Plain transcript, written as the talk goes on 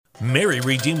Mary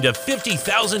redeemed a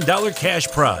 $50,000 cash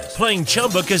prize playing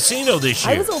Chumba Casino this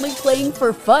year. I was only playing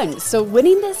for fun, so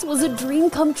winning this was a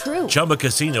dream come true. Chumba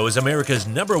Casino is America's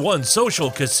 #1 social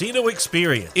casino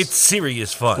experience. It's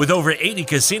serious fun. With over 80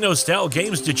 casino-style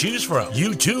games to choose from,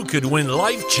 you too could win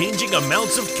life-changing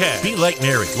amounts of cash. Be like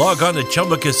Mary. Log on to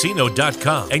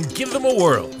ChumbaCasino.com and give them a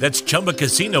whirl. That's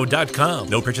ChumbaCasino.com.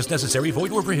 No purchase necessary.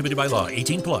 Void where prohibited by law.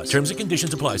 18+. Terms and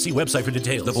conditions apply. See website for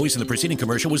details. The voice in the preceding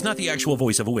commercial was not the actual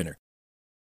voice of a winner.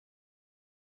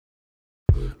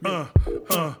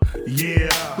 Yeah,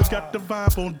 we got the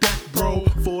vibe on deck, bro.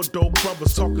 Four dope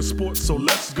brothers talking sports, so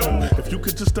let's go. If you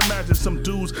could just imagine some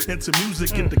dudes into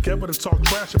music get together to talk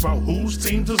trash about whose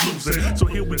teams is losing. So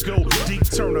here we go. Deke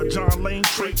Turner, John Lane,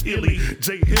 Trey Illy,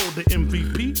 Jay Hill, the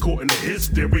MVP, according to his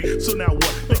theory. So now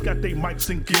what? They got their mics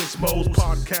and gizmos.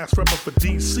 Podcast rapper for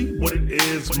DC, what it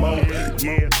is, Mo.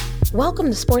 Yeah. Welcome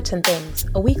to Sports and Things,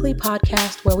 a weekly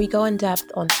podcast where we go in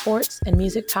depth on sports and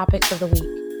music topics of the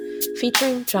week.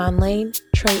 Featuring John Lane,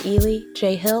 Trey Ely,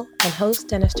 Jay Hill, and host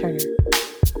Dennis Turner.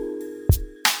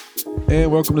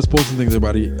 And welcome to Sports and Things,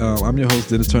 everybody. I'm your host,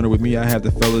 Dennis Turner. With me, I have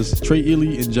the fellas, Trey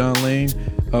Ely and John Lane.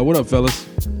 What up, fellas?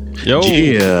 Yo.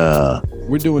 Yeah.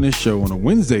 We're doing this show on a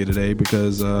Wednesday today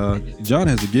because John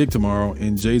has a gig tomorrow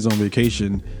and Jay's on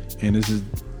vacation. And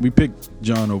we picked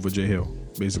John over Jay Hill,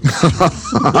 basically.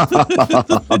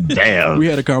 Damn. We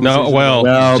had a conversation. No, well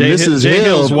Mrs.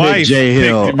 Hill's wife Jay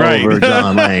Hill picked, right. over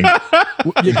John Lane.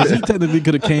 Yeah, because he technically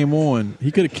could have came on.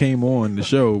 He could have came on the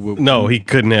show. But no, he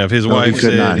couldn't have. His No, wife he could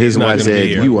said not. His he's not wife gonna said, be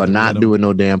here. "You are not doing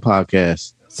no damn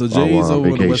podcast." So while Jay's we're on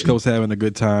over on the West vacation. Coast having a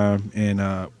good time,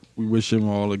 and we wish him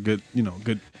all a good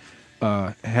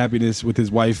happiness with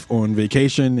his wife on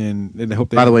vacation. And I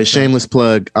hope. By the way, shameless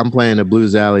plug. I'm playing the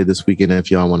Blues Alley this weekend. If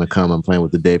y'all want to come, I'm playing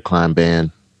with the Dave Klein Band.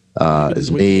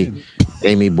 It's me,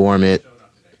 Amy Bormit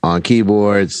on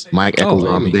keyboards, Mike Eccles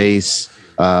on bass,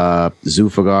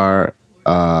 Zufagar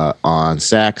on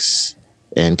sax,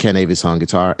 and Ken Avis on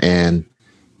guitar, and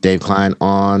Dave Klein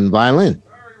on violin.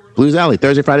 Blues Alley,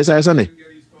 Thursday, Friday, Saturday, Sunday.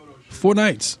 4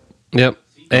 nights. Yep.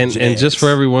 And just for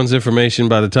everyone's information,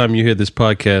 by the time you hear this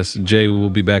podcast, Jay will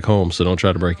be back home, so don't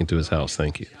try to break into his house.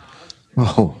 Thank you.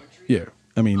 Oh, yeah.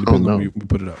 I mean, depends on when we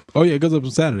put it up. Oh yeah, it goes up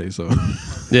on Saturday, so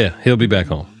yeah, he'll be back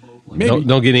home. Maybe.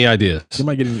 Don't get any ideas. It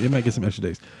might get some extra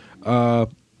days.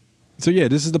 So yeah,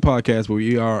 this is the podcast where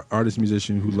we are artists,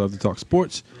 musicians who love to talk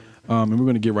sports, and we're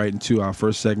going to get right into our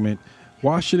first segment.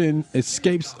 Washington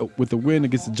escapes with a win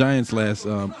against the Giants last.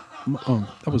 That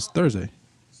was Thursday.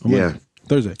 Yeah,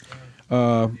 Thursday.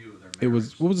 It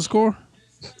was, what was the score?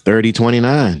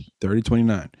 30-29.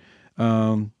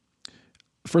 30-29.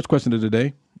 First question of the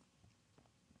day.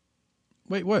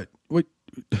 Wait, what? Wait,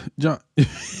 John, you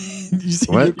see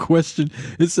What? your question?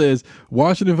 It says,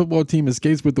 Washington football team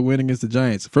escapes with the win against the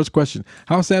Giants. First question,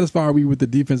 how satisfied are we with the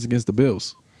defense against the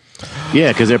Bills?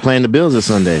 Yeah, because they're playing the Bills this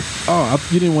Sunday. Oh,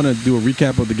 you didn't want to do a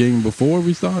recap of the game before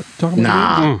we start talking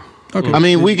about the game? Okay. I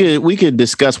mean, we could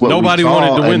discuss what Nobody we saw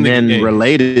wanted to win and the then game.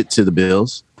 relate it to the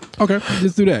Bills. Okay,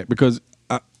 let's do that because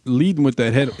leading with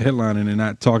that headline and then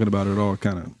not talking about it at all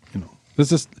kind of, let's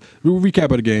just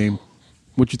recap of the game,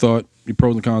 what you thought, your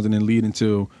pros and cons, and then lead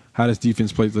into how this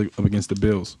defense plays up against the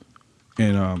Bills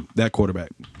and that quarterback.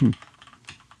 Who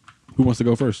wants to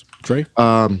go first? Trey?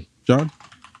 John?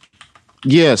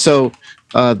 Yeah, so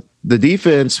the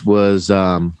defense was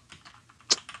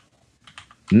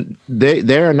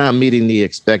they are not meeting the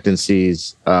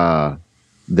expectancies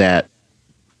that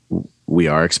we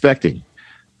are expecting.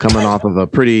 Coming off of a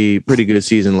pretty good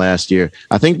season last year.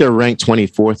 I think they're ranked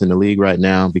 24th in the league right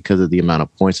now because of the amount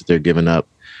of points that they're giving up.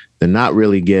 They're not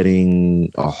really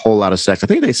getting a whole lot of sacks. I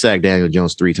think they sacked Daniel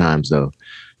Jones 3 times though,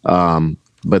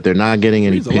 but they're not getting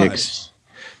any picks.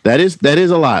 That is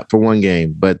a lot for one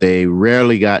game, but they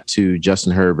rarely got to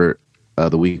Justin Herbert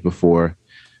the week before.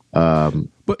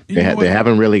 But they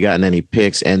haven't really gotten any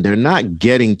picks, and they're not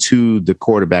getting to the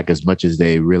quarterback as much as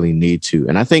they really need to.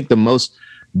 And I think the most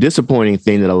disappointing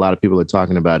thing that a lot of people are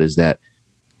talking about is that,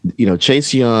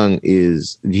 Chase Young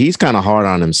he's kind of hard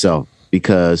on himself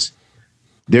because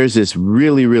there's this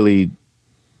really, really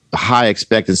high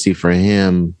expectancy for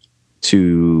him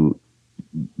to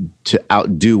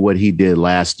outdo what he did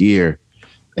last year.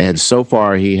 And so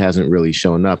far he hasn't really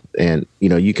shown up. And,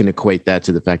 you can equate that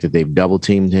to the fact that they've double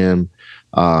teamed him.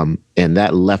 And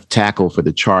that left tackle for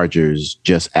the Chargers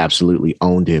just absolutely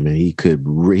owned him. And he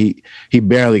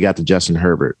barely got to Justin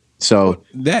Herbert. So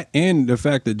that and the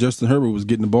fact that Justin Herbert was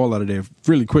getting the ball out of there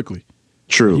really quickly.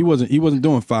 True. He wasn't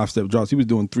doing 5-step drops. He was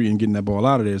doing 3 and getting that ball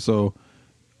out of there. So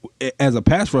as a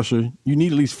pass rusher, you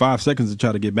need at least 5 seconds to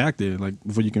try to get back there, like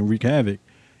before you can wreak havoc.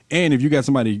 And if you got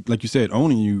somebody, like you said,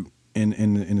 owning you,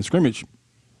 in the scrimmage,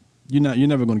 you're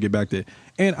never going to get back there.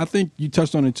 And I think you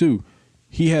touched on it too.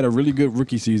 He had a really good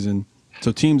rookie season,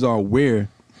 so teams are aware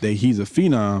that he's a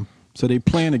phenom, so they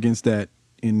plan against that,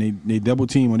 and they double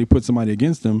team or they put somebody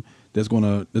against him that's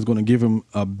gonna give him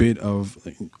a bit of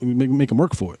make him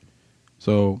work for it.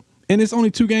 So, and it's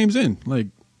only 2 games in. Like,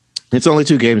 it's only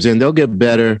 2 games in. They'll get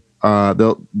better.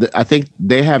 I think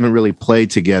they haven't really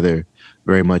played together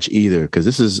very much either, because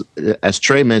this is, as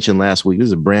Trey mentioned last week, this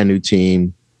is a brand new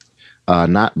team.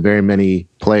 Not very many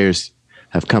players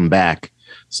have come back,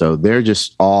 so they're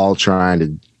just all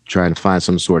trying to find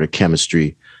some sort of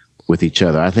chemistry with each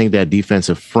other. I think that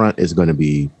defensive front is going to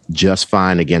be just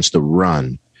fine against the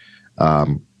run,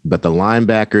 but the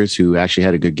linebackers, who actually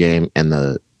had a good game, and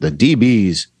the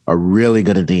DBs are really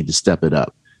going to need to step it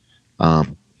up.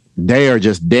 They are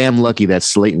just damn lucky that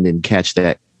Slayton didn't catch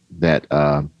that pass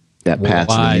in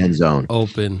the end zone.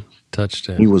 Open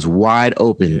touchdown. He was wide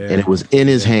open, and it was in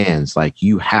his hands. Like,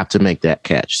 you have to make that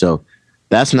catch. So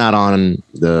that's not on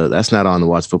the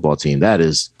Watts football team. That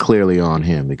is clearly on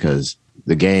him, because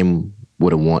the game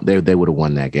would have won. They would have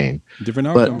won that game. Different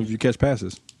outcome if you catch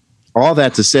passes. All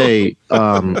that to say,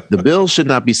 the Bills should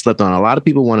not be slept on. A lot of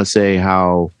people want to say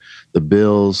how the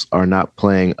Bills are not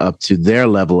playing up to their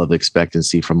level of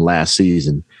expectancy from last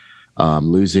season,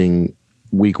 losing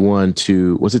week 1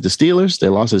 to, was it the Steelers? They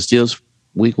lost to the Steelers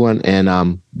week 1,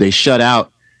 and they shut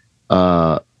out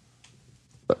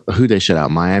who they shut out?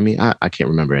 Miami? I can't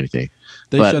remember anything.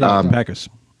 They shut out the Packers.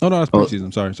 Oh, no, that's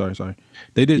preseason. Sorry.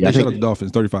 They did. They shut out the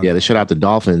Dolphins 35. Yeah, they shut out the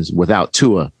Dolphins without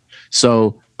Tua.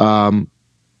 So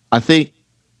I think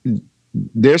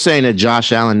they're saying that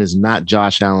Josh Allen is not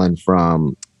Josh Allen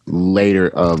from later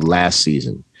of last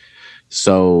season.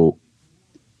 So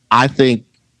I think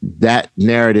that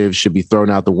narrative should be thrown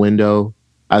out the window.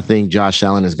 I think Josh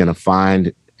Allen is going to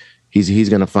find he's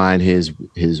going to find his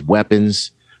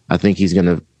weapons. I think he's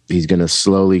going to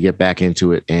slowly get back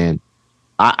into it, and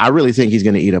I really think he's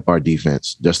going to eat up our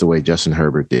defense just the way Justin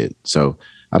Herbert did. So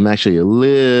I'm actually a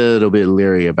little bit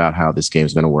leery about how this game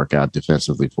is going to work out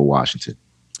defensively for Washington.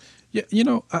 Yeah,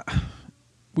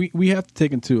 we have to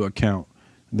take into account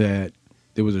that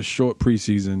there was a short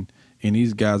preseason, and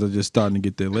these guys are just starting to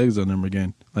get their legs on them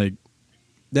again. Like,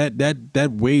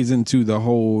 that weighs into the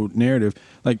whole narrative.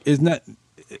 Like, it's not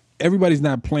everybody's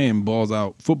not playing balls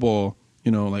out football.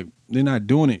 Like, they're not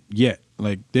doing it yet.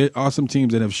 Like, there are some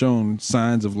teams that have shown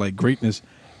signs of like greatness,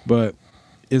 but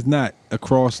it's not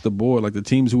across the board. Like, the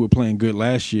teams who were playing good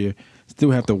last year still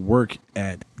have to work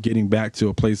at getting back to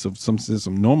a place of some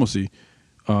normalcy.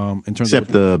 In terms except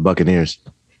of the Buccaneers.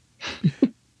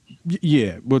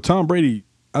 Yeah, but Tom Brady,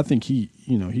 I think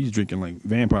he's drinking like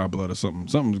vampire blood or something.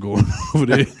 Something's going on over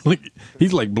there. Like,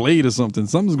 he's like Blade or something.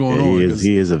 Something's going on.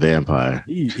 He is a vampire.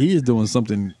 He is doing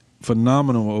something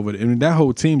phenomenal over there. I mean, that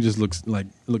whole team just looks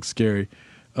scary.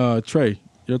 Trey,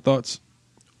 your thoughts?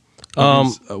 I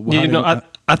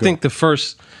think the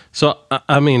first. So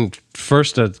I mean,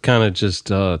 first to kind of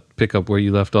just pick up where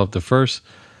you left off. The first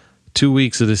 2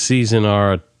 weeks of the season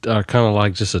are kind of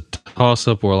like just a toss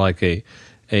up, or like a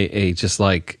just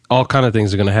like all kind of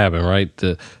things are going to happen, right?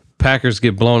 The Packers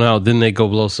get blown out, then they go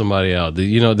blow somebody out.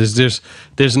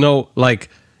 There's no, like,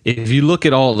 if you look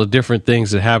at all the different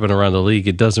things that happen around the league,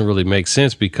 it doesn't really make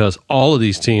sense, because all of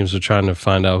these teams are trying to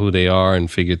find out who they are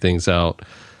and figure things out.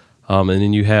 And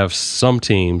then you have some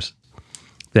teams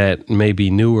that may be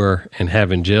newer and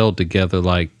haven't gelled together,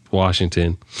 like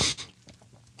Washington.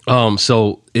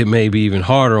 So it may be even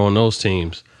harder on those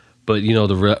teams. But,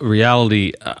 the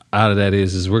reality out of that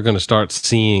is we're going to start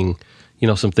seeing,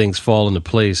 some things fall into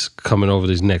place coming over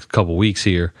these next couple weeks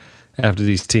here after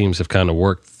these teams have kind of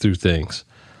worked through things.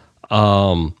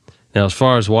 Now, as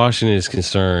far as Washington is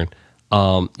concerned,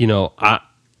 to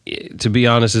be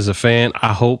honest, as a fan,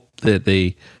 I hope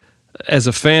that as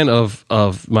a fan of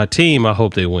my team, I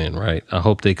hope they win, right? I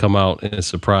hope they come out and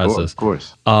surprise us. Of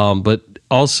course. But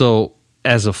also,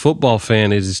 as a football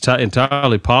fan, it is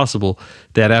entirely possible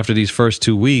that after these first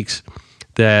 2 weeks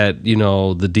that,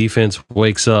 the defense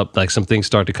wakes up, like some things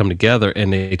start to come together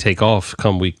and they take off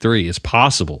come week 3. It's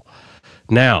possible.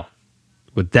 Now,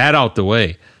 with that out the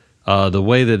way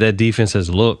that defense has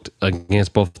looked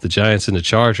against both the Giants and the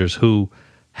Chargers, who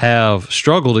have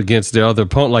struggled against their other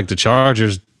opponent, like the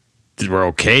Chargers were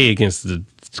okay against the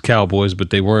Cowboys,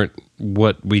 but they weren't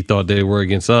what we thought they were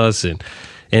against us.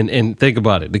 And think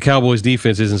about it. The Cowboys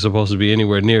defense isn't supposed to be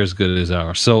anywhere near as good as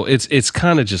ours. So it's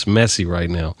kind of just messy right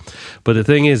now. But the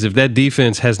thing is, if that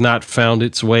defense has not found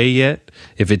its way yet,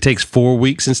 if it takes 4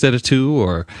 weeks instead of 2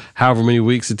 or however many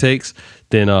weeks it takes,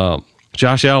 then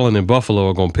Josh Allen and Buffalo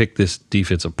are going to pick this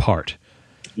defense apart.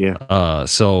 Yeah.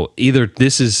 So either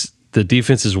this is the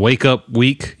defense's wake up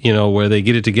week, where they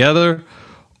get it together,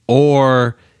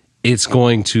 or it's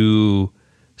going to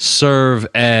serve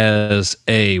as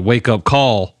a wake up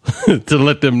call to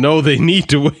let them know they need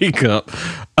to wake up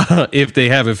if they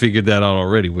haven't figured that out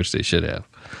already, which they should have.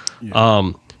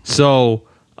 Yeah.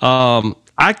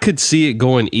 I could see it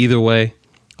going either way.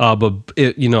 But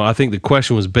I think the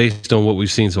question was based on what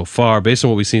we've seen so far. Based on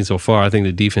what we've seen so far, I think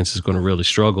the defense is going to really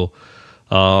struggle.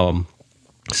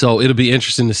 So it'll be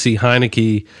interesting to see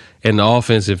Heineke and the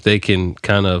offense if they can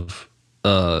kind of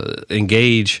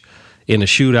engage in a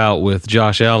shootout with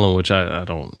Josh Allen, which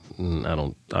I'm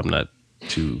not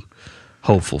too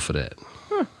hopeful for that.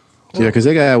 Yeah, because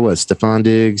they got Stephon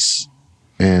Diggs,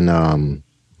 and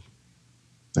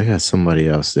they got somebody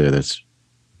else there that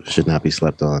should not be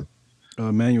slept on.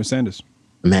 Emmanuel Sanders.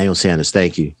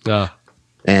 Thank you.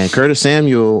 And Curtis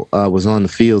Samuel was on the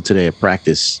field today at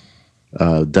practice.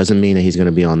 Doesn't mean that he's going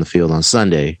to be on the field on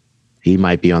Sunday. He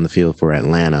might be on the field for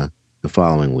Atlanta the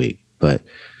following week. But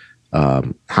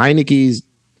Heineke's,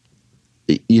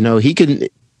 he can.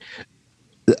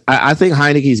 I think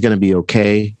Heineke's going to be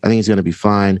okay. I think he's going to be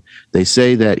fine. They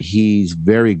say that he's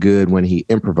very good when he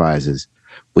improvises,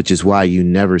 which is why you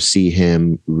never see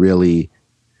him really.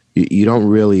 You don't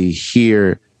really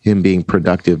hear him being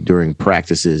productive during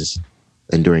practices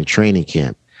and during training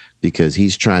camp because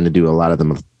he's trying to do a lot of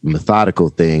the methodical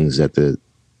things that the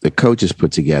coaches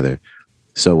put together.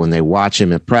 So when they watch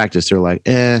him at practice, they're like,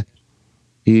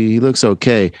 he looks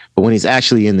okay. But when he's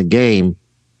actually in the game,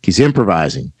 he's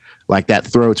improvising. Like that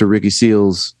throw to Ricky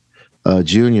Seals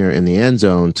Jr. in the end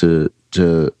zone to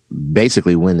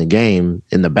basically win the game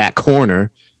in the back corner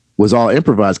was all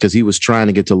improvised because he was trying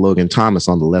to get to Logan Thomas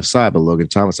on the left side, but Logan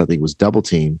Thomas, I think, was double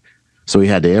teamed. So he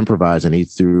had to improvise, and he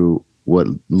threw what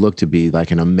looked to be like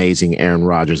an amazing Aaron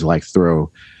Rodgers-like throw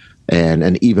and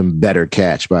an even better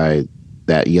catch by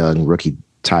that young rookie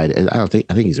tight end. I think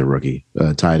he's a rookie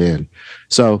tight end.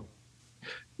 So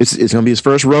it's going to be his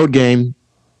first road game.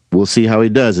 We'll see how he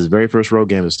does. His very first road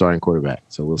game as starting quarterback.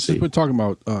 So we'll see. We're talking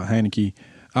about Heineke.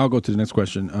 I'll go to the next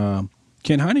question.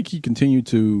 Can Heineke continue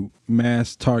to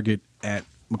mass target at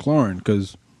McLaurin?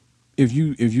 Because if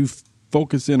you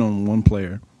focus in on one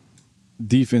player,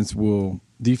 defenses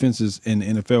in the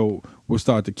NFL will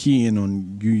start to key in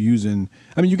on you using.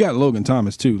 I mean, you got Logan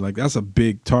Thomas too. Like that's a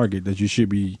big target that you should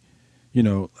be.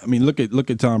 Look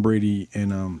at Tom Brady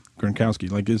and Gronkowski.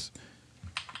 Like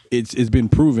it's been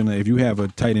proven that if you have a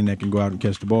tight end that can go out and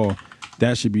catch the ball,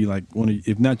 that should be like one of,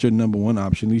 if not your number one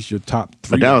option, at least your top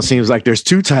three. But now it seems like there's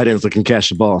two tight ends that can catch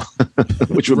the ball,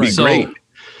 which would be great.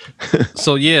 The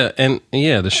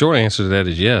short answer to that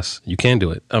is yes, you can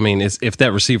do it. I mean, if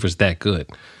that receiver's that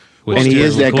good. And he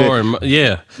is that good.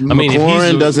 Yeah. I mean,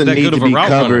 McLaurin doesn't need to be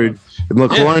covered.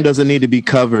 McLaurin doesn't need to be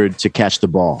covered to catch the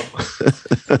ball.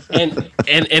 and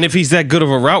if he's that good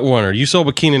of a route runner, you saw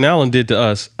what Keenan Allen did to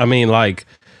us. I mean, like,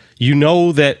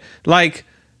 that, like,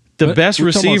 the best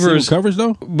receivers coverage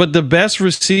though. But the best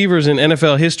receivers in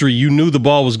NFL history, you knew the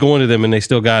ball was going to them and they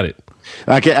still got it.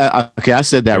 Okay, I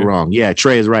said that wrong. Yeah,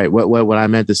 Trey is right. What I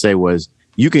meant to say was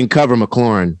you can cover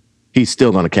McLaurin, he's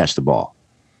still going to catch the ball.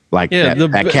 Like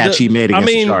that catch he made against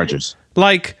the Chargers.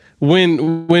 Like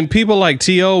when people like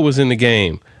T.O. was in the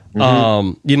game,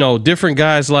 different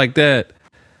guys like that.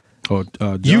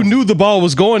 You knew the ball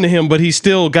was going to him, but he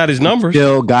still got his numbers.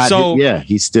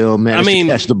 He still managed to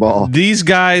catch the ball. These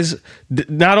guys,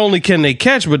 not only can they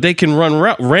catch, but they can run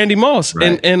route. Randy Moss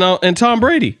and Tom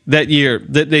Brady that year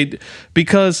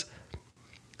because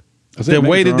the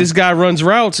way that this guy runs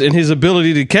routes and his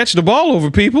ability to catch the ball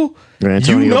over people,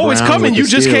 it's coming. You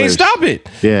just can't stop it.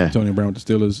 Yeah, Antonio Brown with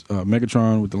the Steelers,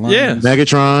 Megatron with the Lions. Yeah,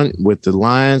 Megatron with the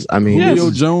Lions. I mean,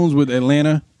 Julio Jones with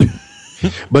Atlanta.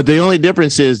 But the only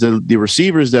difference is the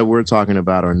receivers that we're talking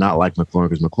about are not like McLaurin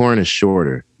because McLaurin is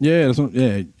shorter. Yeah,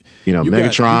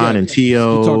 Megatron and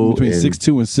T.O. You're talking between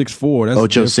 6'2" and 6'4". That's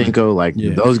Ocho Cinco,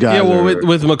 those guys. Yeah, well,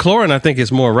 with McLaurin, I think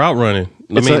it's more route running.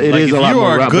 If you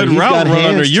are a good route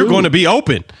runner, you're going to be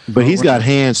open. But he's got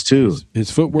hands too.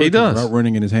 His footwork, he does. Route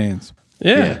running in his hands.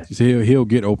 Yeah, he'll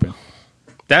get open.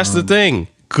 That's the thing.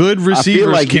 Good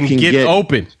receivers can get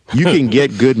open. You can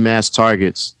get good mass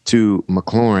targets to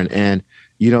McLaurin. And,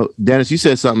 Dennis, you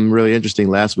said something really interesting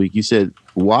last week. You said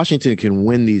Washington can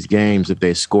win these games if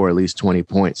they score at least 20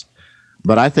 points.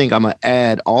 But I think I'm going to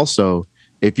add also,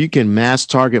 if you can mass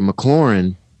target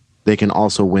McLaurin, they can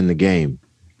also win the game.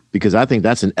 Because I think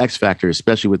that's an X factor,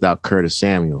 especially without Curtis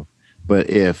Samuel. But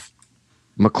if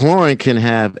McLaurin can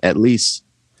have at least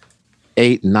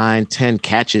 8, 9, 10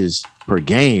 catches per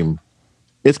game,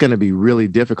 it's going to be really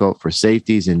difficult for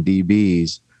safeties and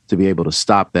DBs to be able to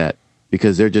stop that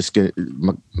because they're just going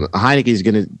Heineke's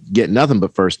going to get nothing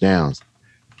but first downs.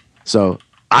 So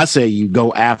I say you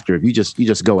go after him. You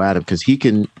just go at him because he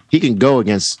can go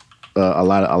against a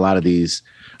lot of these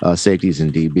safeties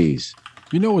and DBs.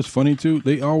 You know what's funny too?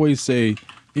 They always say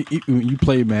when you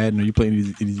play Madden or you play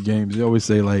in these games, they always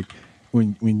say like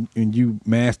when you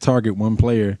mass target one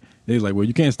player, they're like, well,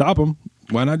 you can't stop him.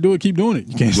 Why not do it? Keep doing it.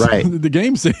 You can't. Right. The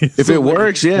game says if it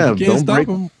works, yeah. Don't stop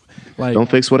him. Like, don't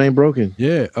fix what ain't broken.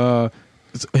 Yeah.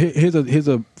 So here's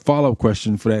a follow-up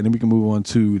question for that, and then we can move on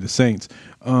to the Saints.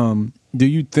 Do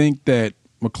you think that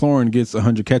McLaurin gets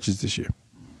 100 catches this year?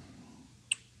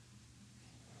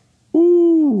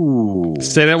 Ooh.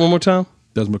 Say that one more time.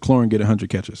 Does McLaurin get 100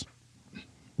 catches?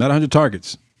 Not 100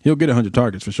 targets. He'll get 100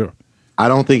 targets for sure. I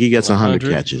don't think he gets 100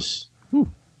 catches. Ooh,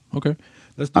 okay.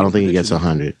 I don't think he gets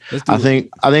 100. I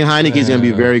think Heineke's going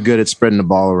to be very good at spreading the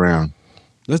ball around.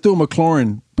 Let's do a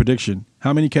McLaurin prediction.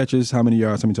 How many catches, how many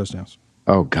yards, how many touchdowns?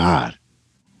 Oh, God.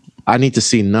 I need to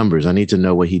see numbers. I need to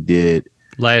know what he did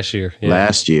last year.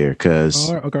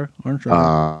 Because okay.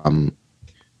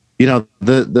 you know,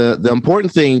 the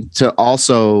important thing to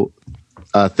also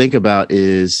think about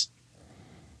is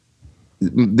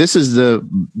this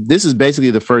is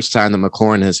basically the first time that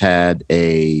McLaurin has had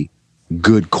a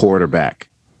good quarterback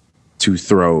to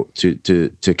throw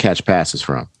to catch passes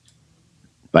from.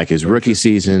 Like his rookie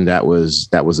season, that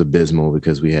was abysmal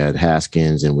because we had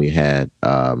Haskins and we had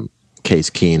Case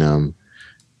Keenum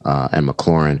and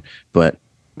McLaurin, but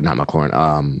not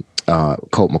McLaurin,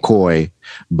 Colt McCoy.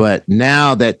 But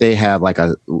now that they have like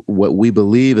what we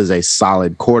believe is a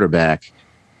solid quarterback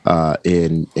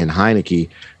in Heinicke,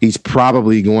 he's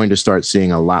probably going to start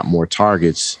seeing a lot more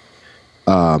targets.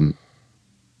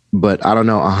 But I don't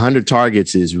know, 100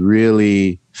 targets is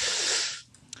really.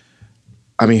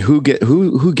 I mean, who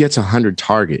gets 100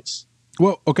 targets?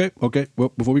 Well, okay.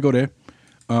 Well, before we go there,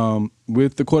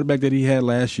 with the quarterback that he had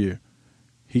last year,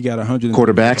 he got 100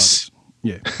 quarterbacks. Targets.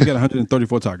 Yeah, he got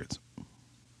 134 targets.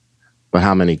 But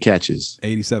how many catches?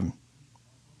 87.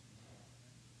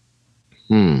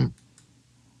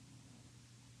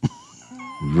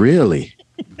 Really?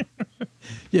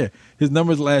 Yeah, his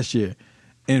numbers last year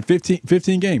in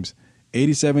 15 games,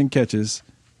 87 catches.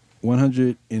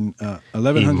 1,100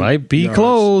 He might be yards,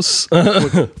 close.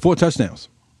 4 touchdowns.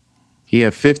 He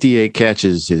had 58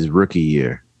 catches his rookie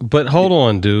year. But hold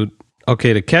on, dude.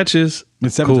 Okay, the catches,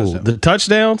 And 7 cool. touchdowns. The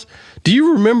touchdowns. Do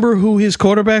you remember who his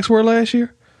quarterbacks were last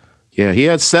year? Yeah, he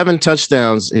had 7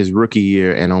 touchdowns his rookie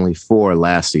year and only 4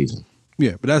 last season.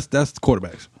 Yeah, but that's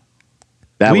quarterbacks.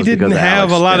 That We was didn't because of have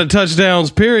Alex a lot Smith. of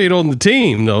touchdowns, period, on the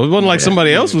team, though. It wasn't like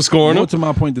somebody else was scoring More them. to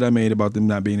my point that I made about them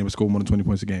not being able to score more than 20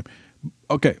 points a game.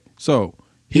 Okay, so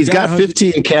He's got 100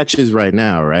 15 catches right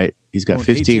now, right? He's got On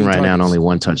 15 right 18 now and targets. only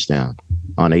 1 touchdown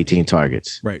on 18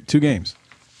 targets. Right, 2 games.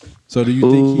 So do you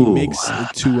think he Ooh. makes it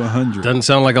to 100? Doesn't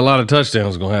sound like a lot of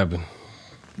touchdowns going to happen.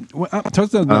 Well,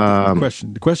 touchdowns not the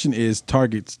question. The question is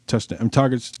targets,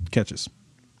 targets, catches.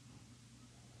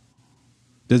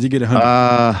 Does he get 100?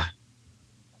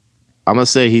 I'm going to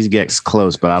say he gets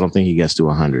close, but I don't think he gets to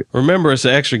 100. Remember, it's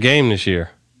an extra game this year.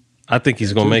 I think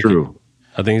he's going to make True. it.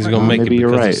 I think he's going to make it Maybe you're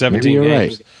because right. of 17 Maybe you're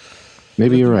games. right.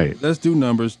 Maybe you're right. Let's do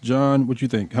numbers. John, what you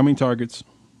think? How many targets?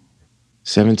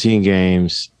 17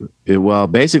 games. Well,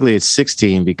 basically it's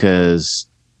 16 because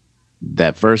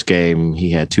that first game he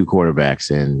had 2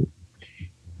 quarterbacks and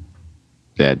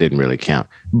that didn't really count.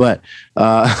 But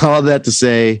all that to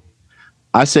say,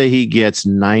 I say he gets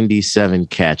 97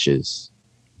 catches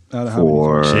Out of how many?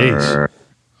 for Jeez.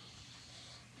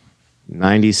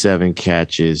 97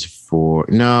 catches for.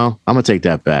 No, I'm gonna take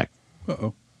that back.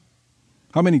 Uh-oh.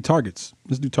 How many targets?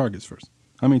 Let's do targets first.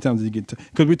 How many times did he get?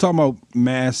 Because we're talking about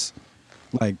mass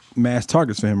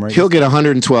targets for him, right? He'll get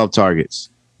 112 targets.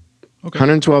 Okay.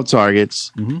 112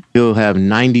 targets. He'll have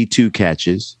 92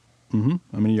 catches. How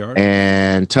many yards?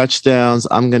 And touchdowns,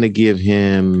 I'm going to give He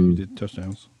him did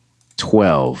touchdowns.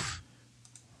 12.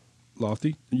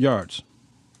 Lofty. Yards.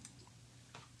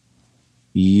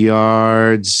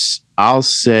 Yards, I'll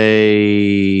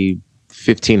say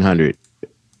 1,500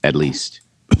 at least.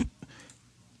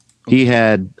 He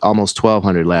had almost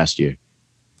 1,200 last year.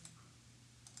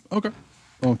 Okay.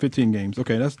 On 15 games.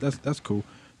 Okay, that's cool.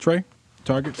 Trey,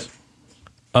 targets.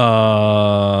 You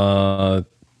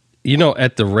know,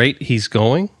 at the rate he's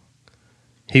going,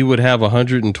 he would have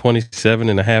 127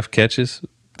 and a half catches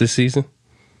this season.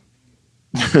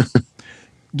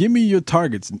 Give me your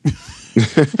targets.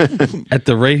 At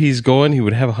the rate he's going, he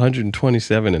would have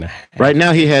 127 and a half. Right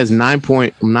now, he has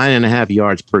 9.5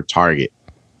 yards per target.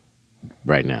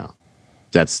 Right now,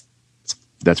 that's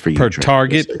for you. Per Trey.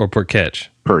 target or per catch?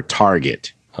 Per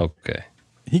target. Okay.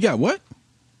 He got what?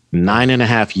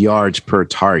 9.5 yards per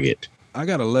target. I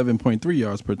got 11.3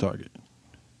 yards per target.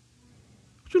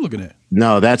 What you looking at?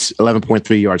 No, that's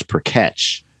 11.3 yards per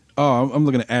catch. Oh, I'm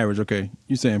looking at average. Okay,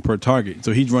 you saying per target?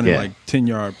 So he's running like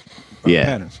 10-yard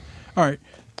patterns. All right.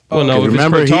 Well, no, if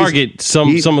remember, it's per target, some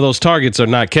of those targets are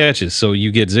not catches, so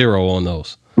you get 0 on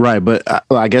those. Right, but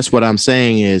I guess what I'm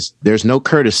saying is there's no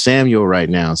Curtis Samuel right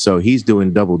now, so he's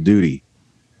doing double duty.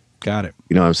 Got it.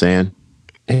 You know what I'm saying?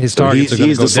 His targets are going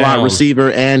to go down. He's the slot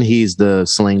receiver and he's the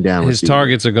sling down receiver. His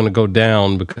targets are going to go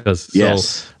down because, so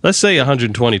let's say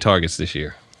 120 targets this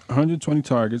year. 120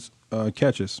 targets,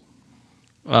 catches.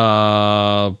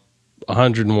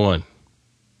 101.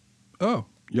 Oh,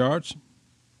 yards?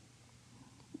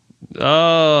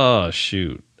 Oh,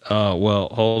 shoot. Well,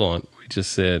 hold on. We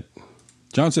just said.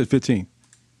 John said 15.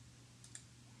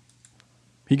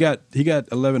 He got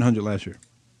 1,100 last year.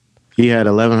 He had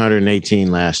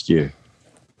 1,118 last year.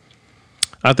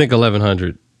 I think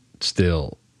 1,100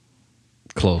 still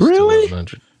close really? to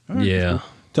 1,100. Right, yeah. cool.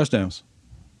 Touchdowns.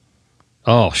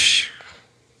 Oh,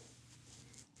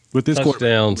 with this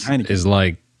touchdowns is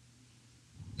like.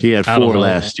 He had 4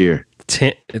 last year.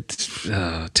 10,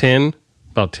 about 10.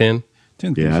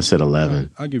 10. Yeah, I said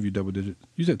 11. I'll give you double digits.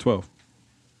 You said 12.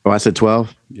 Oh, I said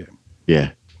 12? Yeah.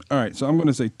 Yeah. All right, so I'm going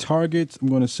to say targets. I'm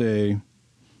going to say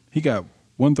he got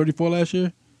 134 last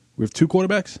year with 2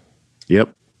 quarterbacks.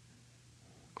 Yep.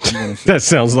 That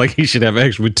sounds like he should have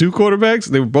extra with 2 quarterbacks.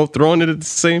 They were both throwing it at the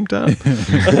same time.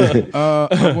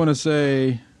 I'm going to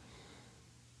say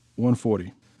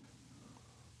 140.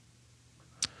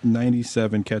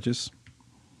 97 catches.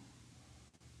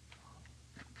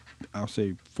 I'll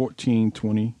say 14,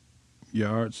 20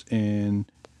 yards and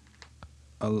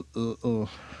 9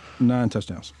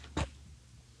 touchdowns.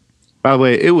 By the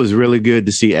way, it was really good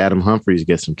to see Adam Humphries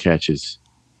get some catches.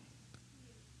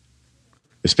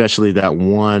 Especially that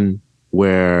one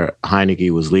where Heineke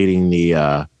was leading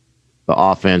the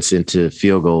offense into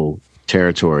field goal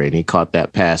territory, and he caught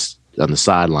that pass on the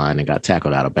sideline and got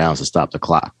tackled out of bounds to stop the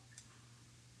clock.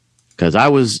 Because I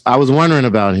was wondering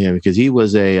about him because he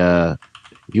was a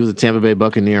Tampa Bay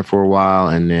Buccaneer for a while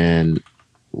and then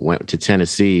went to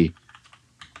Tennessee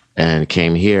and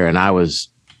came here, and I was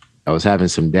having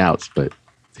some doubts, but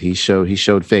he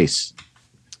showed face.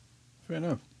 Fair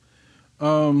enough.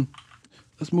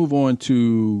 Let's move on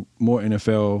to more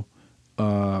NFL,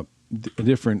 a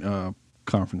different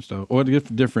conference though, or a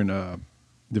different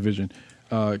division.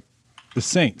 The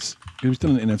Saints, we're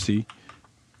still in the NFC.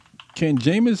 Can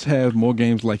Jameis have more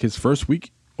games like his first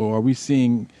week, or are we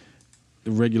seeing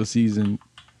the regular season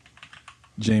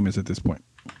Jameis at this point?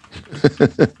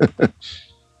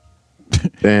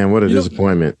 Damn, what a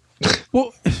disappointment.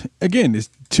 Well, again, it's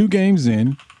 2 games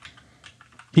in.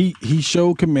 He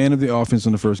showed command of the offense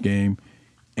in the first game.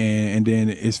 And then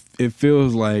it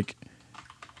feels like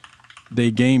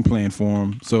they game plan for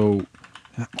him. So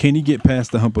can he get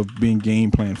past the hump of being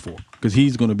game planned for? Because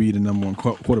he's going to be the number 1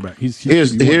 quarterback.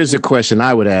 Here's a question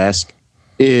I would ask: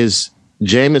 is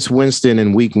Jameis Winston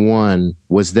in Week 1,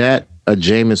 was that a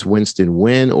Jameis Winston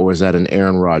win or is that an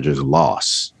Aaron Rodgers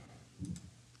loss?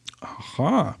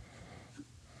 Aha.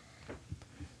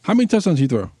 How many touchdowns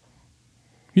did he throw?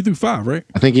 He threw 5, right?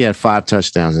 I think he had 5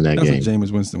 touchdowns in that game. That's a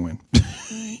Jameis Winston win.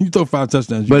 You throw 5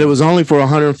 touchdowns. But it was only for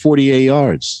 148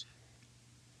 yards.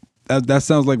 That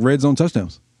sounds like red zone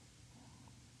touchdowns.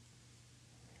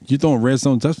 You throwing red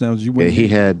zone touchdowns, you win. Yeah, he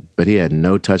had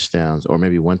no touchdowns, or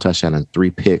maybe 1 touchdown and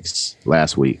 3 picks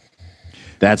last week.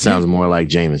 That sounds more like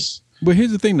Jameis. But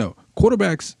here's the thing, though: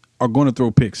 quarterbacks are going to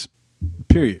throw picks.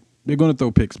 Period. They're going to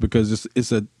throw picks because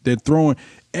they're throwing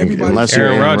everybody. Unless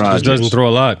Aaron Rodgers doesn't throw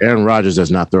a lot. Aaron Rodgers does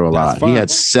not throw a lot. Fine. He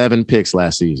had 7 picks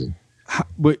last season.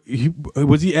 But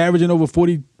was he averaging over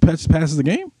 40 passes a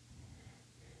game?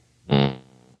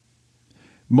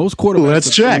 Most quarterbacks.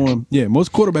 Let's check.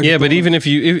 Most quarterbacks. Yeah, but even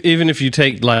if you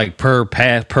take like per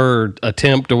pass per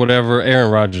attempt or whatever,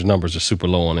 Aaron Rodgers' numbers are super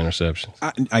low on interceptions.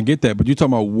 I get that, but you're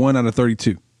talking about 1 out of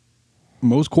 32.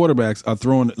 Most quarterbacks are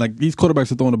throwing these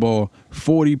quarterbacks are throwing the ball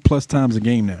 40 plus times a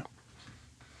game now.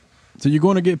 So you're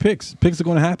going to get picks. Picks are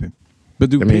going to happen.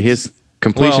 But his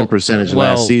completion percentage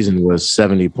last season was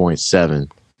 70.7.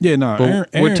 Yeah, no.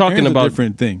 We're talking Aaron's about a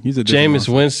different thing. He's a different Jameis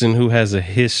Winston, who has a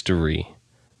history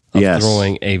of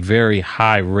throwing a very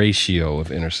high ratio of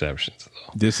interceptions.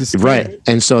 This is right.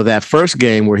 And so that first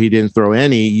game where he didn't throw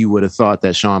any, you would have thought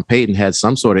that Sean Payton had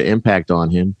some sort of impact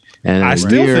on him. And I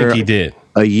still think he did.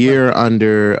 A year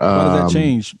under how does that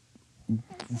change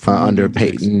under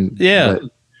Payton? Yeah.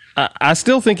 I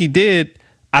still think he did.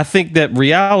 I think that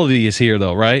reality is here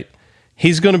though, right?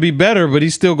 he's going to be better, but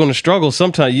he's still going to struggle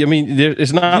sometimes. I mean,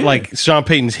 it's not like Sean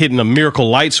Payton's hitting a miracle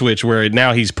light switch where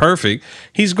now he's perfect.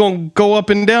 He's going to go up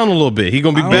and down a little bit. He's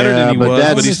going to be better than he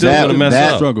was, but he's still going to mess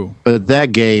up. Struggle. But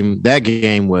that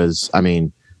game was, I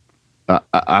mean,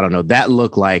 I don't know. That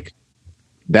looked like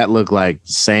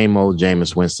same old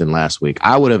Jameis Winston last week.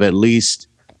 I would have at least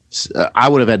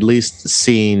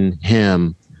seen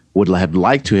him. Would have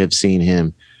liked to have seen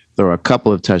him throw a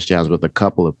couple of touchdowns with a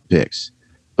couple of picks.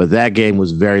 But that game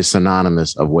was very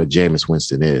synonymous of what Jameis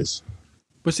Winston is.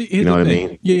 But see, you know what I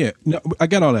mean? Yeah. No, I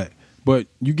got all that. But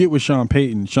you get with Sean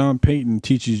Payton. Sean Payton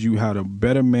teaches you how to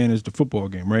better manage the football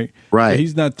game, right? Right. So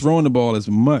he's not throwing the ball as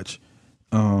much.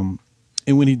 And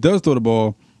when he does throw the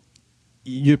ball,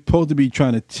 you're supposed to be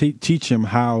trying to teach him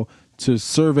how to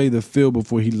survey the field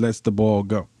before he lets the ball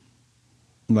go.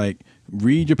 Like,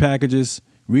 read your packages,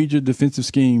 read your defensive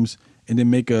schemes, and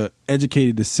then make a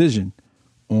educated decision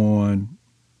on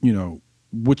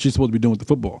what you're supposed to be doing with the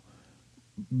football.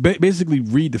 Basically,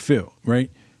 read the field,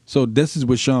 right? So this is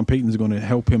what Sean Payton is going to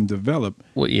help him develop.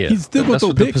 Well, yeah, he's still that's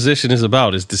what the position is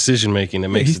about, is decision making that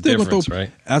makes the difference, right?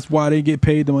 That's why they get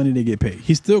paid the money they get paid.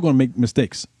 He's still going to make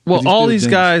mistakes. Well, all these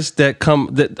guys so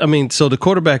the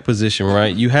quarterback position,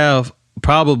 right? You have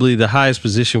probably the highest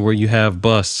position where you have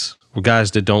busts,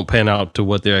 guys that don't pan out to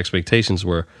what their expectations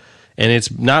were. And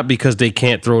it's not because they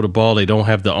can't throw the ball, they don't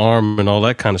have the arm and all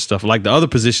that kind of stuff. Like the other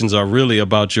positions are really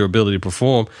about your ability to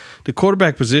perform. The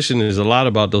quarterback position is a lot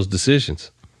about those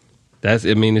decisions.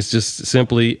 It's just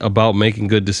simply about making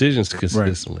good decisions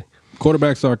consistently. Right.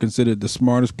 Quarterbacks are considered the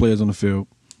smartest players on the field.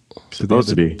 Supposed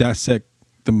to be. Dissect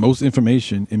the most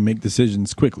information and make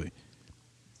decisions quickly.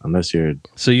 Unless you're.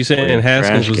 So you saying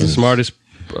Haskins was the smartest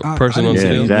person on the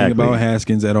field? I didn't say anything about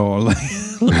Haskins at all.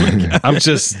 I'm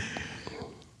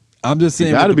just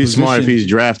saying. Got to be smart if he's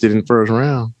drafted in the first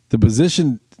round. The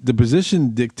position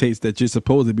dictates that you're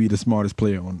supposed to be the smartest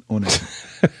player on it.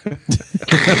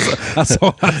 That's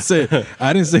all I said.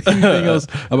 I didn't say anything else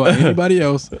about anybody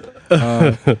else.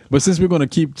 But since we're going to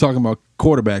keep talking about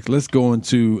quarterback, let's go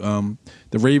into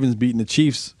the Ravens beating the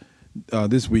Chiefs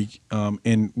this week,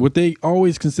 and what they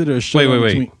always consider a show.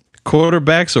 Wait.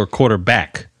 Quarterbacks or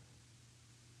quarterback?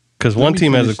 Because one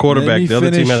team has a quarterback, the other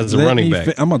team has a running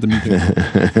back. I'm about to meet you.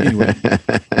 Anyway.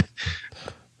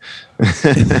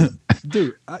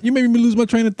 Dude, you made me lose my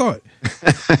train of thought.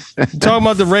 Talking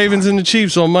about the Ravens and the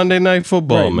Chiefs on Monday Night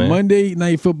Football, right, man. Monday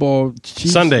Night Football.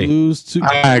 Chiefs Sunday. Lose to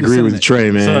I agree with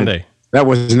Trey, man. Sunday. That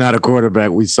was not a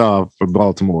quarterback we saw for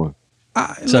Baltimore.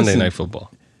 Sunday Night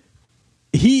Football.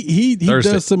 He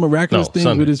does some miraculous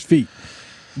things with his feet,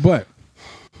 but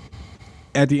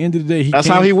at the end of the day, that's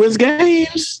how he wins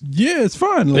games. Yeah, it's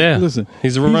fine. Listen,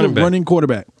 he's a running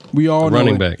quarterback. We all know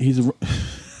running back. He's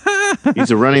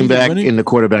a running back in the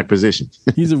quarterback position.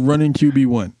 He's a running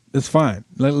QB1. It's fine.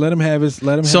 Let him have his.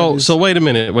 So wait a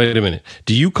minute.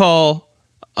 Do you call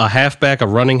a halfback a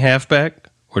running halfback,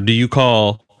 or do you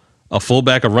call a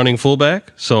fullback a running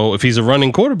fullback? So if he's a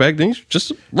running quarterback, then he's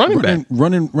just a running back.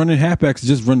 Running halfbacks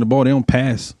just run the ball. They don't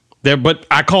pass. But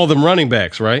I call them running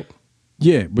backs, right?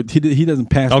 Yeah, but he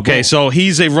doesn't pass. Okay, so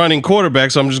he's a running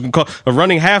quarterback. So I'm just gonna call a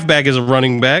running halfback is a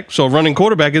running back. So a running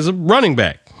quarterback is a running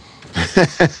back.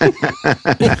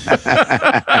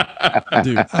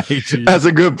 Dude, I hate you. That's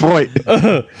a good point.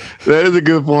 That is a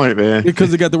good point, man.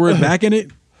 Because it got the word back in it.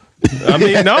 I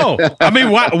mean, no. I mean,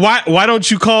 why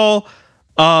don't you call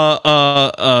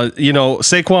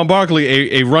Saquon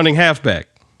Barkley a running halfback?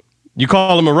 You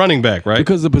call him a running back, right?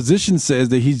 Because the position says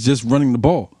that he's just running the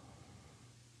ball.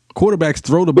 Quarterbacks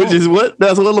throw the ball.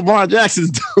 That's what Lamar Jackson's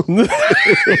doing.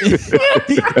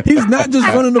 He's not just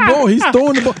running the ball. He's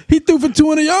throwing the ball. He threw for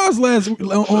 200 yards last on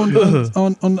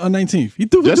 19th. He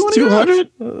threw for just 200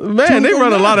 yards. Man, they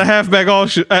run a lot of halfback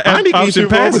option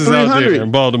passes out there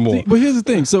in Baltimore. See, but here's the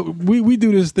thing. So we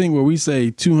do this thing where we say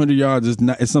 200 yards is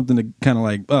something to kind of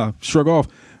like shrug off.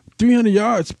 300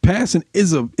 yards passing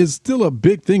is still a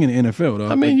big thing in the NFL, though.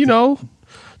 I mean,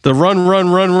 the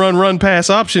run pass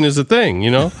option is a thing,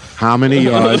 How many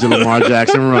yards did Lamar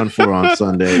Jackson run for on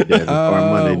Sunday, Dennis, or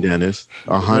Monday, Dennis?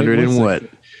 100 and what?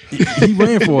 He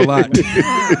ran for a lot.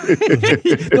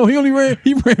 No, he only ran.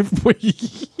 He ran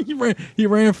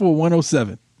for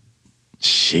 107.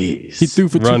 Jeez. He threw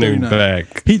for 239. Running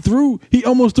back. He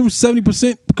almost threw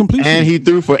 70% completion. And he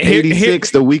threw for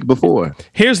 86 the week before.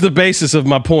 Here's the basis of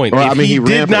my point. If he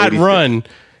did not run,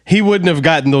 he wouldn't have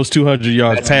gotten those 200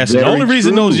 yards passing. The only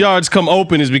reason those yards come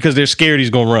open is because they're scared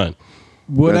he's going to run.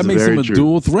 Well, that makes him a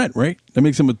dual threat, right? That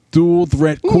makes him a dual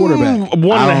threat quarterback.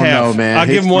 1.5. I'll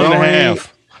give him 1.5.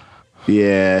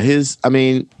 Yeah, he's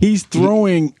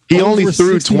throwing. He only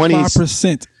threw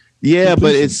 20%. Yeah,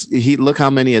 but look how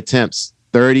many attempts,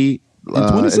 30 in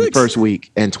the first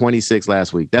week and 26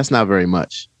 last week. That's not very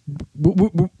much. But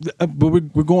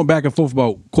we're going back and forth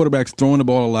about quarterbacks throwing the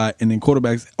ball a lot, and then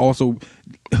quarterbacks also.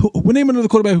 We name another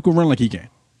quarterback who can run like he can.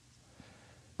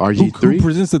 RG3 who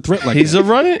presents a threat like he's that. a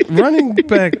running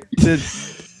back.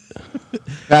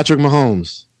 Patrick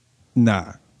Mahomes.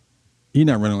 Nah, he's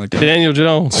not running like that. Daniel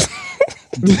Jones.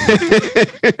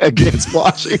 Against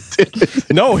Washington.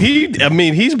 No,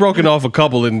 he's broken off a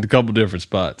couple different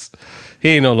spots. He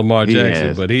ain't no Lamar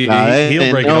Jackson, but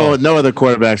he'll break it off. No other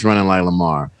quarterback's running like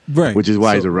Lamar, right? Which is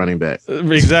why he's a running back.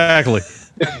 Exactly.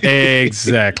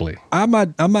 I'm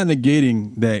not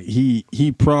negating that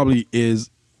he probably is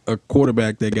a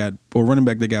quarterback running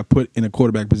back that got put in a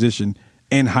quarterback position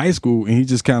in high school, and he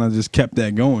just kind of just kept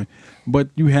that going. But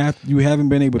you haven't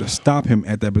been able to stop him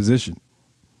at that position.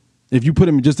 If you put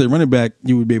him just at running back,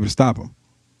 you would be able to stop him.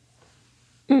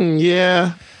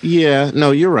 Yeah.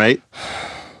 No, you're right.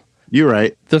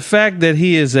 The fact that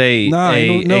he is he's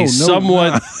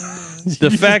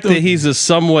a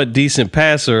somewhat decent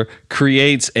passer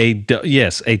creates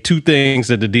two things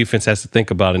that the defense has to think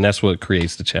about, and that's what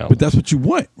creates the challenge. But that's what you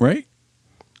want, right?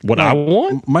 I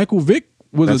want? Michael Vick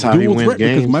was a dual threat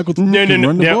because Michael Vick can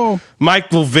run the ball.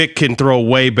 Michael Vick can throw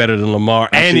way better than Lamar,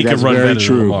 and he can run better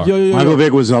than Lamar. Michael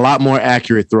Vick was a lot more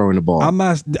accurate throwing the ball. I'm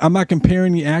not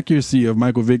comparing the accuracy of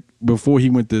Michael Vick before he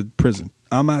went to prison.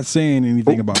 I'm not saying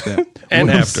anything about that. And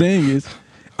what after.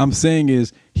 I'm saying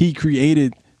is he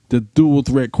created the dual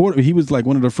threat quarter. He was like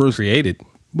one of the first created.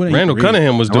 Randall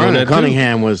Cunningham was doing that.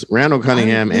 Randall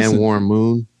Cunningham and Warren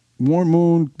Moon.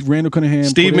 Randall Cunningham,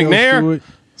 Steve McNair.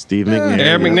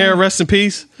 Aaron McNair, rest in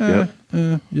peace.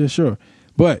 Yeah, sure.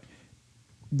 But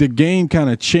the game kind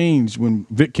of changed when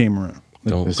Vic came around.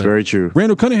 That's very true.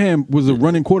 Randall Cunningham was a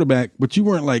running quarterback, but they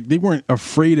weren't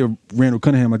afraid of Randall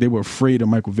Cunningham like they were afraid of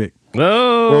Michael Vick.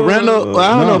 Well, Randall,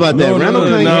 I don't know about that.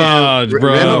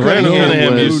 Randall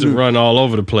Cunningham used to run all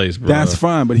over the place, bro. That's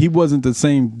fine, but he wasn't the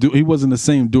same. He wasn't the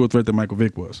same dual threat that Michael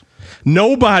Vick was.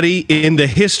 Nobody in the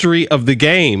history of the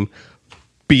game,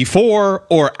 before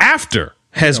or after,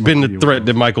 has been the threat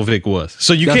that Michael Vick was.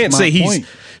 So you can't say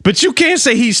but you can't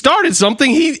say he started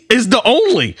something. He is the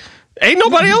only. Ain't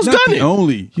nobody else done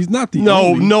it. He's not the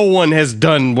only. No one has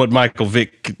done what Michael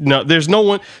Vick. No, there's no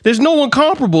one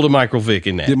comparable to Michael Vick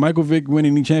in that. Did Michael Vick win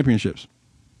any championships?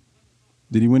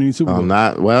 Did he win any Super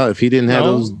Bowls? If he didn't have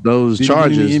those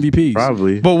charges, MVPs?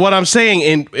 Probably. But what I'm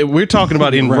saying, we're talking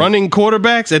about in running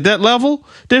quarterbacks at that level,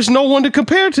 there's no one to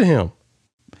compare to him.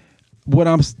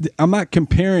 I'm not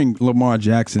comparing Lamar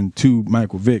Jackson to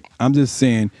Michael Vick. I'm just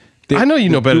saying. I know you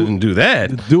know better than do that.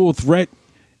 The dual threat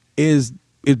is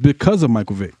because of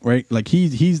Michael Vick, right? Like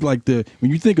he's like when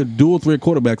you think of dual threat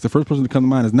quarterbacks, the first person to come to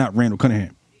mind is not Randall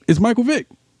Cunningham. It's Michael Vick.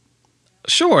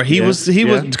 Sure, he was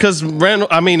because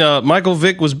Michael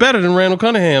Vick was better than Randall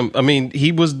Cunningham. I mean,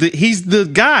 he's the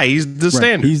guy. He's the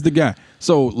standard. He's the guy.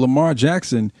 So Lamar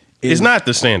Jackson is not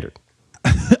the standard.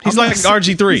 He's like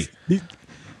RG3.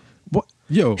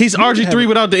 He's RG3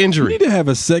 without the injury. We need to have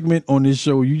a segment on this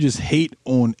show where you just hate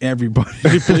on everybody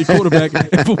that play quarterback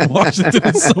for Washington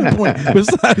at some point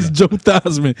besides Joe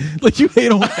Theismann. Like you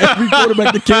hate on every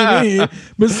quarterback that came in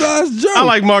besides Joe. I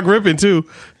like Mark Rippon too.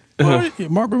 Mark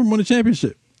Rippon won the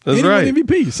championship. That's right. Won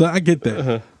MVP, so I get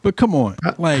that. But come on.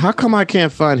 How come I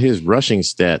can't find his rushing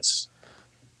stats?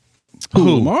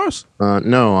 Who? Lamar's?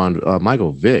 No, on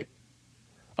Michael Vick.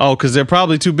 Oh, because they're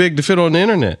probably too big to fit on the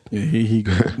internet. Yeah, he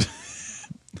good.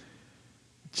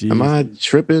 Am I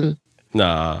tripping?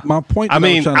 Nah. My point.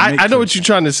 I know what you're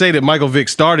trying to say, that Michael Vick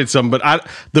started something, but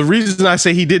the reason I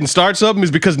say he didn't start something is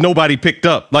because nobody picked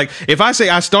up. Like if I say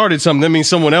I started something, that means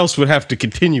someone else would have to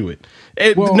continue it.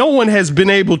 No one has been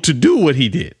able to do what he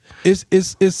did.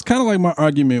 It's kind of like my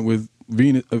argument with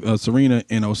Serena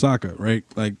and Osaka, right?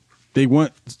 Like they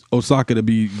want Osaka to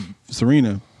be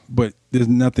Serena, but there's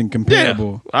nothing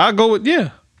comparable. Yeah, I'll go with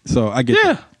So I get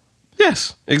that.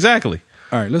 Yes, exactly.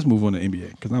 All right, let's move on to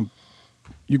NBA because I'm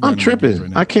tripping.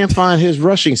 Right now. I can't find his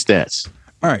rushing stats.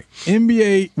 All right,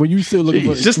 NBA. When you still looking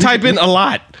for, just type in a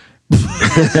lot.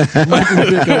 Michael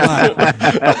Vick a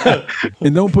lot,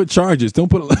 and don't put charges. Don't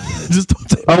put. Just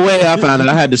don't. Oh wait, I found it.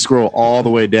 I had to scroll all the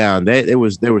way down. They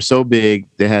were so big.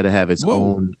 They had to have its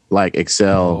own like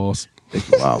Excel.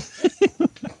 Wow.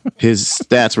 His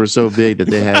stats were so big that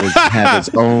they had to have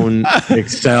its own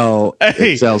Excel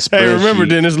spreadsheet. Hey, remember,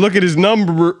 Dennis, look at his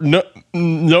numbers.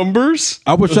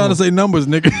 I was trying to say numbers,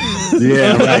 nigga.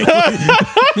 Yeah, right.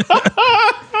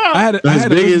 I had to listen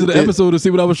to the episode to see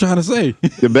what I was trying to say.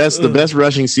 The best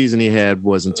rushing season he had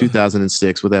was in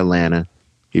 2006 with Atlanta.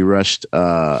 He rushed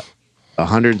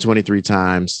 123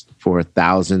 times for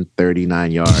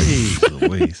 1,039 yards.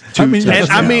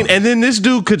 And then this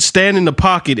dude could stand in the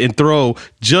pocket and throw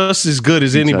just as good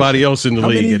as anybody else in the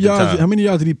league at the time. How many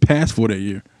yards did he pass for that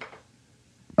year?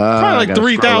 Probably like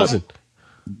 3,000.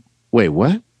 Wait,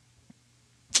 what?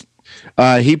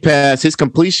 He passed. His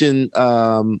completion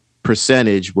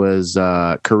percentage was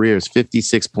career's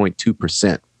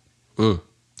 56.2%.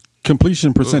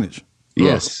 Completion percentage.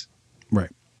 Yes. Right.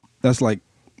 That's like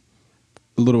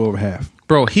a little over half.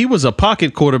 Bro, he was a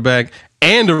pocket quarterback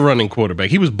and a running quarterback.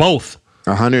 He was both.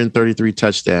 133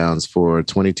 touchdowns for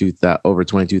over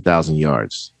 22,000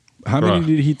 yards. How many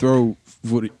did he throw?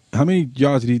 How many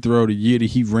yards did he throw the year that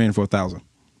he ran for 1,000?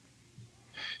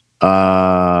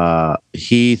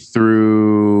 He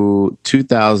threw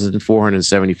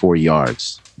 2,474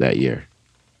 yards that year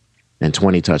and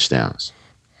 20 touchdowns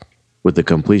with a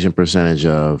completion percentage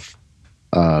of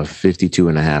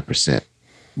 52.5%.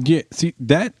 Yeah, see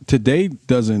that today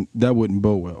that wouldn't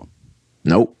bode well.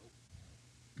 Nope.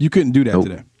 You couldn't do that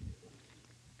today.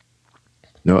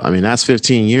 No, I mean that's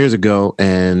 15 years ago,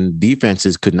 and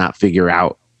defenses could not figure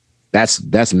out.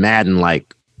 That's Madden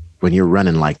like when you're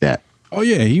running like that. Oh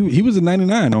yeah, he was a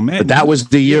 99 on Madden. But that was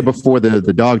the year before the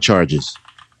dog charges.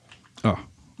 Oh,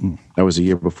 that was the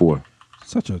year before.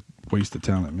 Such a waste of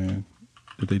talent, man.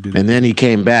 That they did. And then he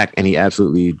came back and he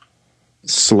absolutely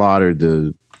slaughtered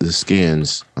the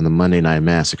Skins on the Monday Night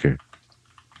Massacre.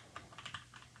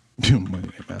 Monday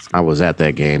Night Massacre. I was at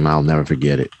that game. I'll never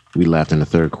forget it. We left in the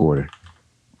third quarter.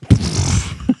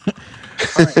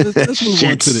 All right, let's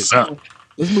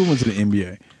move on to the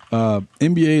NBA.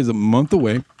 NBA is a month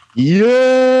away.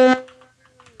 Yeah.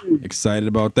 Excited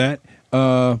about that.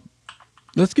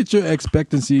 Let's get your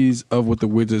expectancies of what the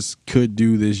Wizards could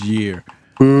do this year.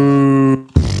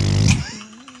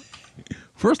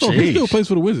 First off, who still plays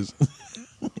for the Wizards?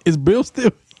 Is Bill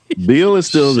still? Bill is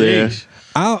still there.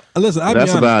 I'll be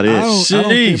honest, about it. I don't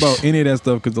care about any of that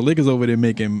stuff because the Lakers over there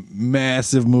making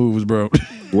massive moves, bro.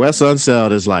 Wes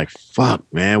Unseld is like, fuck,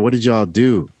 man, what did y'all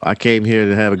do? I came here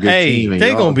to have a good team. Hey,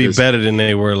 they gonna be better than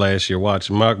they were last year. Watch,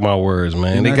 mark my words,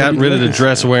 man. They got rid of the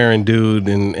dress wearing dude,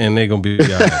 and they gonna be all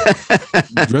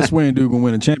right. Dress wearing dude gonna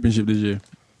win a championship this year.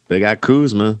 They got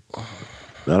Kuzma.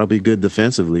 That'll be good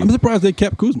defensively. I'm surprised they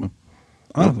kept Kuzma.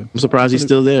 Honestly. I'm surprised he's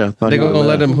still there. They gonna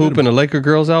let him hoop in a Laker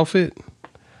girl's outfit?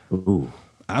 Ooh.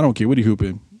 I don't care what he hoop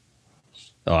in.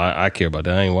 Oh, I care about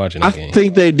that. I ain't watching that game. I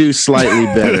think they do slightly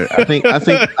better. I think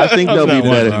they'll be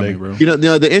better. You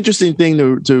know, the interesting thing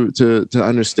to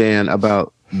understand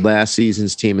about last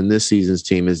season's team and this season's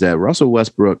team is that Russell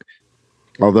Westbrook,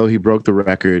 although he broke the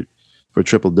record for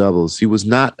triple doubles, he was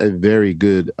not a very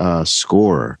good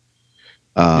scorer.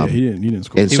 He didn't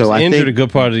score. And he was injured a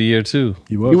good part of the year too.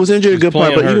 He was injured a good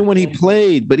part, but even when he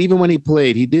played,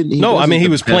 he didn't. He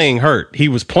was playing hurt. He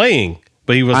was playing.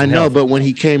 But he was. I know, but when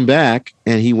he came back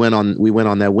and we went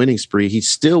on that winning spree, he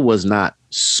still was not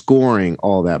scoring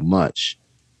all that much.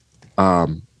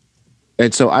 And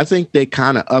so I think they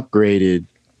kind of upgraded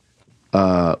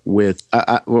with.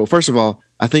 Well, first of all,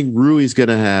 I think Rui's going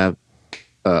to have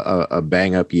a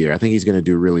bang up year. I think he's going to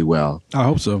do really well. I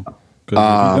hope so. Because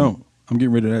if you don't, I'm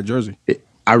getting rid of that jersey.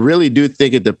 I really do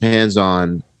think it depends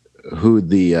on who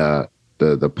the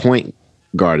point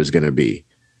guard is going to be.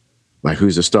 Like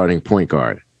who's the starting point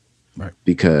guard, right?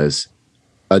 Because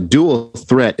a dual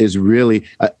threat is really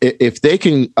if they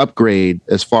can upgrade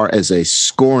as far as a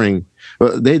scoring.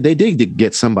 They did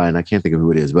get somebody, and I can't think of who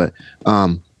it is, but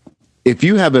if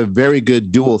you have a very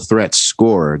good dual threat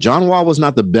scorer, John Wall was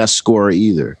not the best scorer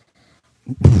either,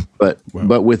 but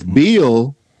with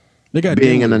Beal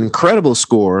being an incredible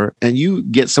scorer, and you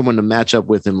get someone to match up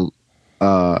with him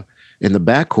in the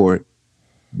backcourt,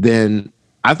 then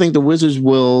I think the Wizards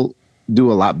will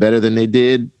do a lot better than they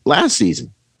did last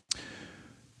season.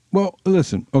 Well,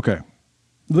 listen, okay.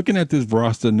 Looking at this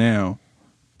roster now,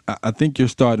 I think your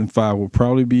starting five will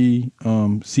probably be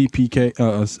KCP,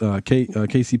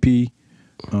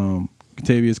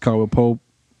 Kentavious Caldwell-Pope,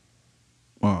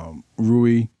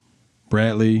 Rui,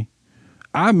 Bradley.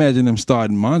 I imagine them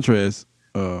starting Montrezl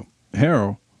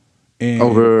Harrell and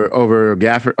over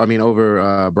Gafford. I mean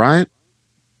over Bryant.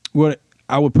 Well,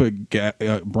 I would put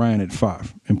Bryant at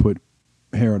 5 and put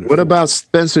Harrell at 4. About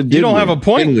Spencer Dinwiddie? You don't have a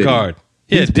point guard.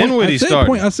 Yeah, Dinwiddie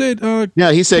started. I said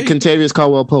he said Kentavious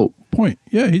Caldwell-Pope. Point.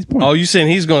 Yeah, he's point. Oh, you saying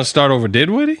he's going to start over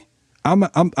Dinwiddie?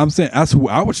 I'm saying that's who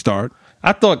I would start.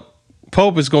 I thought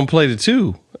Pope is going to play the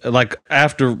 2. Like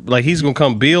after, like he's going to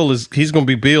come. He's going to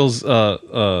be Beal's. They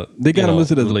got him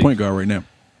listed as a point guard right now.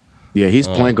 Yeah, he's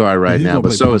point guard right now,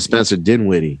 but so is Spencer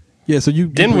Dinwiddie. Yeah, so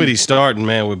Dinwiddie starting,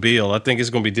 man, with Beal. I think it's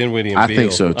going to be Dinwiddie and I Beal.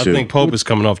 think so, too. I think Pope is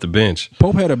coming off the bench.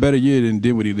 Pope had a better year than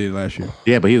Dinwiddie did last year.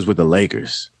 Yeah, but he was with the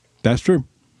Lakers. That's true.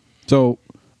 So,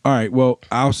 all right. Well,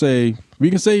 I'll say we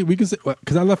can say because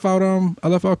I left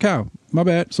out Cal. My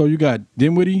bad. So you got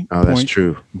Dinwiddie. Oh, that's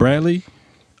true. Bradley.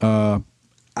 I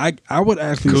would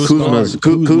actually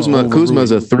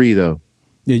Kuzma's a 3 though.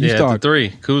 Yeah, you start the 3.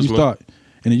 Kuzma. You start,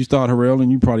 and then you start Harrell,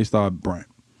 and you probably start Bryant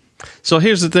So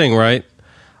here's the thing, right?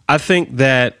 I think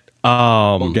that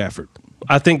or Gafford.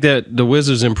 I think that the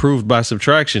Wizards improved by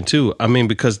subtraction too. I mean,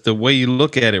 because the way you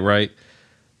look at it, right?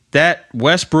 That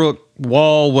Westbrook,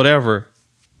 Wall, whatever,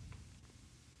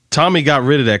 Tommy got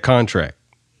rid of that contract.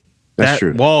 That's that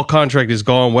true. Wall contract is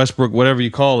gone, Westbrook, whatever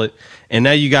you call it. And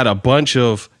now you got a bunch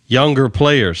of younger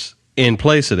players in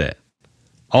place of that.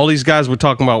 All these guys we're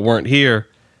talking about weren't here,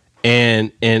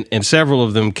 and several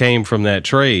of them came from that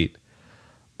trade.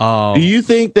 Do you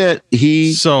think that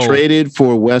he traded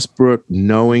for Westbrook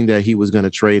knowing that he was going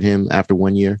to trade him after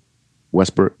 1 year?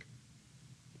 Westbrook?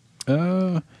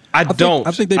 I don't.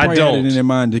 I think they probably had it in their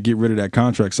mind to get rid of that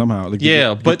contract somehow. Like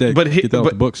get that off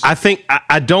the books.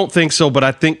 I don't think so, but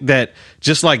I think that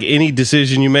just like any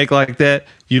decision you make like that,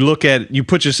 you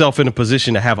put yourself in a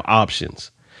position to have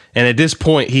options. And at this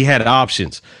point, he had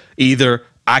options. Either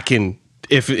I can,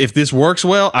 if this works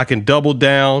well, I can double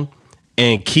down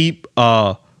and keep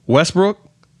Westbrook,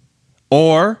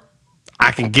 or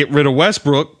I can get rid of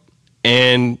Westbrook,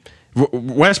 and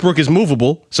Westbrook is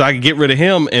movable, so I can get rid of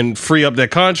him and free up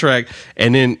that contract,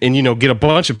 and then get a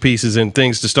bunch of pieces and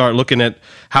things to start looking at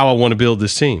how I want to build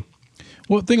this team.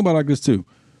 Well, think about it like this too.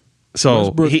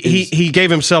 So he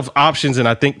gave himself options, and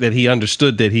I think that he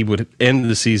understood that he would end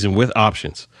the season with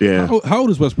options. Yeah. How old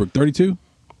is Westbrook? 32?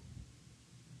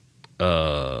 He's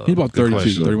about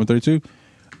 32, 31, 32.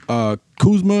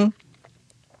 Kuzma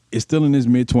is still in his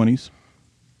mid-20s.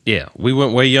 Yeah, we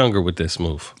went way younger with this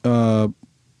move.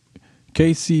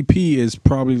 KCP is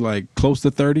probably like close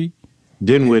to 30.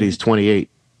 Dinwiddie's 28.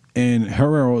 And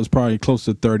Herrero is probably close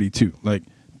to 32. Like,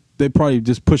 they're probably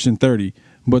just pushing 30.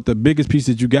 But the biggest piece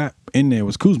that you got in there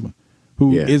was Kuzma,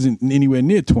 who isn't anywhere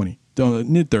near 20,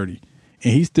 near 30.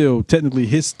 And he's still technically,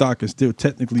 his stock is still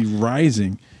technically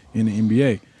rising in the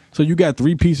NBA. So you got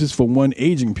 3 pieces for one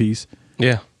aging piece.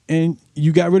 Yeah. And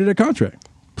you got rid of the contract.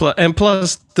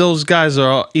 Plus, those guys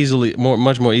are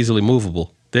much more easily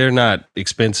movable. They're not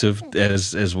expensive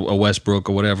as a Westbrook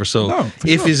or whatever. So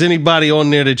if there's anybody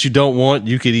on there that you don't want,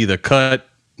 you could either cut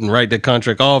and write that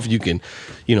contract off. You can,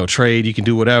 trade. You can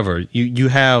do whatever. You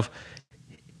have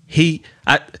he's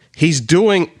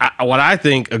doing what I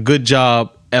think a good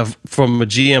job from a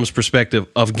GM's perspective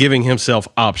of giving himself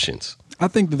options. I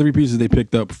think the 3 pieces they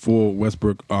picked up for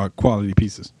Westbrook are quality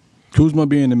pieces. Kuzma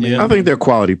being the main. I think they're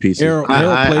quality pieces.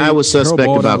 I was suspect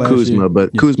about Kuzma,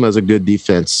 but Kuzma's a good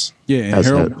defense. Yeah, and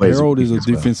Harold is a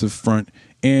defensive front,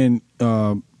 and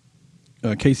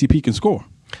KCP can score.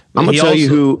 I'm gonna tell you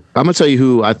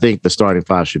who I think the starting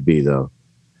 5 should be, though.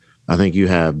 I think you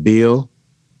have Beal.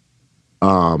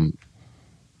 I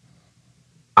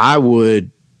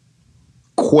would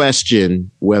question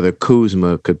whether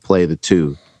Kuzma could play the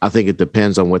 2. I think it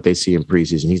depends on what they see in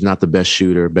preseason. He's not the best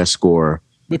shooter, best scorer.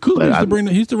 But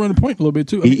Kuzma he used to run the point a little bit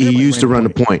too. He used to run the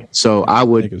point. So I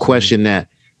would question that.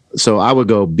 So I would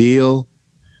go Beal,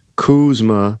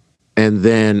 Kuzma, and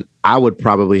then I would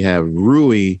probably have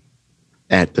Rui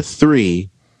at the 3.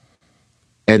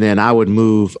 And then I would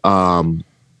move Montrez.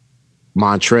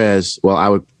 Well, I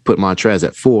would put Montrez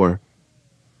at 4.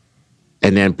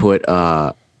 And then put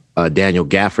Daniel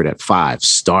Gafford at 5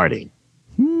 starting.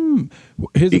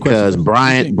 Because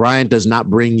Bryant does not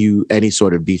bring you any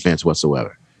sort of defense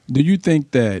whatsoever. Do you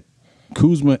think that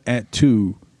Kuzma at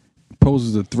 2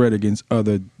 poses a threat against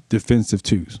other defensive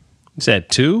 2s? Is that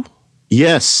 2?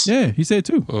 Yes. Yeah, he said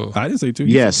 2. Oh. I didn't say 2.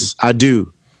 Yes, I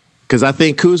do. Because I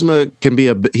think Kuzma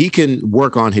he can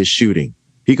work on his shooting.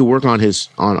 He can work on his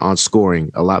on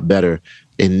scoring a lot better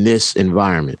in this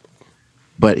environment.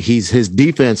 But his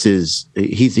defense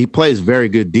he plays very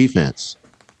good defense.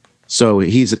 So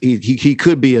he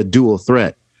could be a dual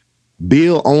threat.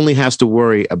 Beal only has to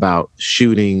worry about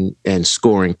shooting and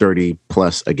scoring 30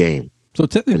 plus a game. So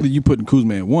technically, you putting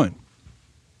Kuzma at 1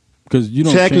 because you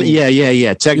don't. Technically,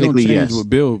 yeah. Technically, yes. What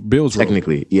Bill's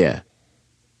technically, yeah.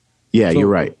 Yeah, so you're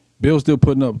right. Bill's still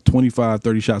putting up 25,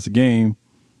 30 shots a game.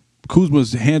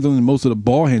 Kuzma's handling most of the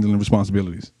ball handling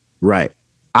responsibilities. Right.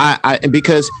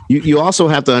 Because you also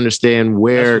have to understand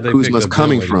where Kuzma's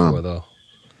coming from.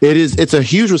 It's a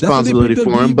huge responsibility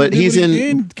for him, but he's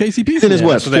in KCP. In his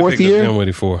 4th year?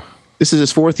 This is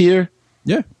his 4th year?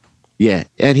 Yeah. Yeah.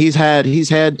 And he's had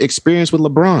experience with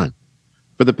LeBron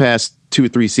for the past 2 or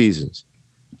 3 seasons.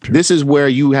 This is where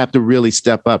you have to really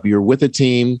step up. You're with a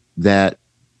team that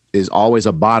is always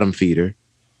a bottom feeder,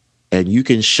 and you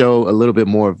can show a little bit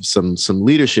more of some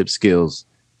leadership skills,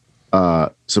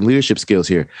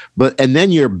 here. And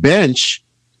then your bench,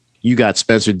 you got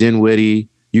Spencer Dinwiddie,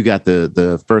 you got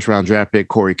the first round draft pick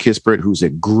Corey Kispert, who's a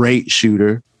great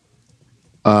shooter,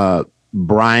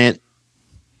 Bryant,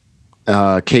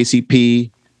 KCP.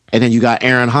 And then you got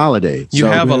Aaron Holiday. You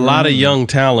have a lot of young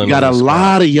talent. You got a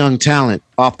lot of young talent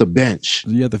off the bench.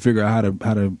 You have to figure out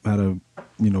how to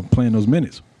play in those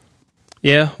minutes.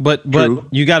 Yeah, but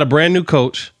you got a brand new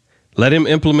coach. Let him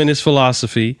implement his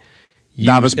philosophy.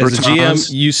 Davis as a Bertans.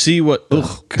 GM, you see what.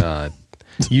 Oh God.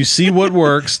 You see what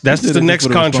works. That's the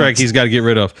next contract he's got to get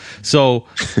rid of. So,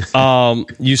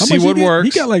 you see what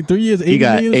works. He got like 3 years. He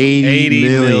got 80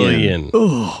 million.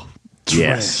 Oh,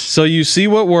 yes. So you see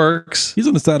what works. He's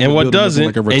on the side of and the what building doesn't,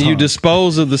 looking like a and you Raton.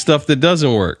 dispose of the stuff that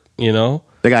doesn't work. You know.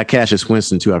 They got Cassius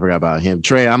Winston too. I forgot about him.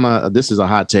 Trey, this is a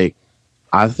hot take.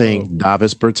 I think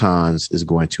Davis Bertans is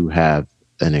going to have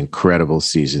an incredible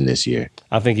season this year.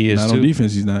 I think he is Not too. on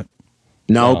defense. He's not.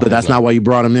 No, but that's not why you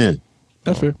brought him in.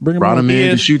 That's fair. Bring him Brought on. him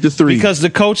in to shoot the three. Because the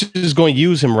coach is going to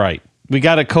use him right. We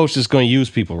got a coach that's going to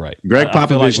use people right. Greg I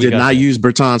feel Popovich like we did got not that. use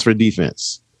Bertans for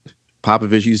defense.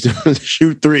 Popovich used to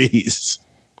shoot threes.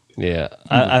 Yeah,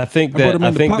 I think brought him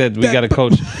in to that pop we got a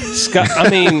coach. Scott,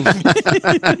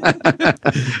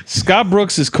 Scott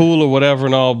Brooks is cool or whatever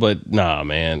and all, but nah,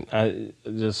 man.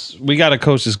 We got a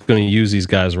coach that's going to use these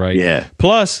guys right. Yeah.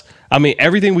 Plus,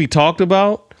 everything we talked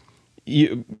about.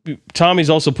 Tommy's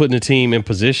also putting the team in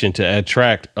position to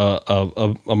attract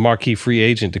a marquee free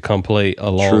agent to come play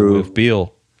along with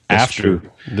Beal after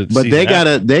the But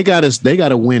season they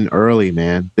gotta win early,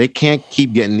 man. They can't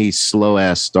keep getting these slow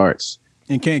ass starts.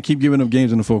 And can't keep giving up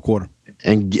games in the fourth quarter.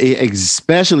 And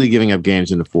especially giving up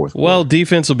games in the fourth quarter. Well,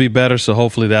 defense will be better, so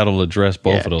hopefully that'll address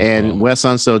both of those. And problems. Wes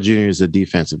Unseld Jr. is a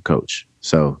defensive coach,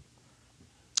 so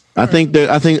I think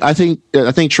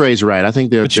Trey's right. I think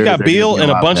But you got Beal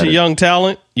and a bunch of young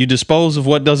talent. You dispose of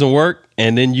what doesn't work,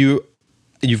 and then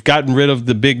you've gotten rid of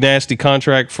the big nasty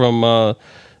contract from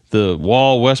the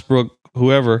Wall, Westbrook,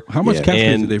 whoever. How much cap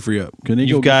space did they free up? Can they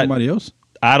go get somebody else?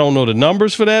 I don't know the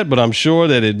numbers for that, but I'm sure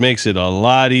that it makes it a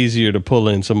lot easier to pull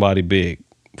in somebody big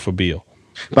for Beal.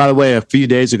 By the way, a few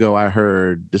days ago, I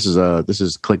heard this is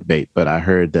clickbait, but I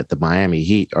heard that the Miami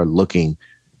Heat are looking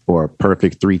for a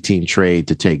perfect 3-team trade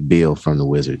to take Beal from the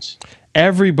Wizards.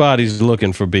 Everybody's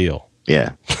looking for Beal.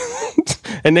 Yeah,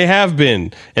 and they have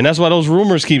been, and that's why those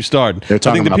rumors keep starting. They're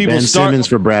talking about Ben Simmons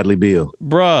for Bradley Beal.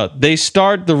 Bruh, they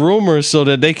start the rumors so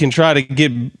that they can try to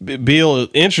get Beal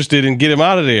interested and get him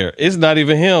out of there. It's not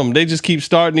even him. They just keep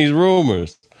starting these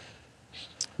rumors.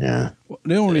 Yeah. Well,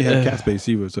 they don't really have cap space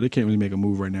either, so they can't really make a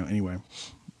move right now anyway.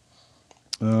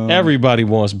 Everybody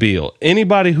wants Beal.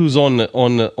 Anybody who's on the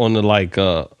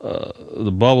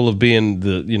bubble of being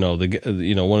one of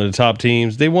the top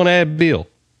teams, they want to add Beal.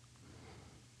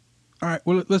 All right,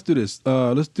 well, let's do this.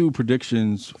 Let's do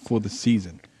predictions for the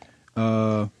season.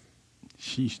 Sheesh,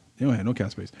 they don't have no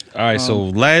cap space. All right, so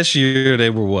last year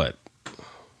they were what?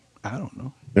 I don't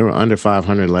know. They were under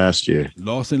 500 last year.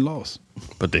 Loss and loss.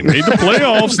 But they made the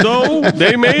playoffs, though.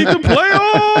 They made the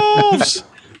playoffs.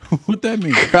 What that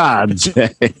mean? God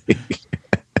dang.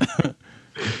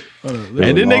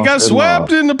 And then they got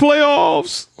swept in the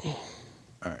playoffs. All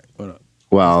right, hold up.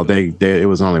 Well, it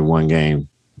was only one game,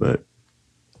 but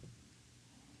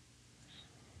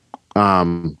What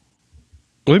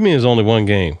do you mean it's only one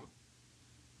game?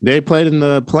 they played in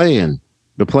the play-in.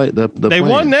 They They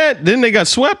won that, then they got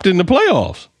swept in the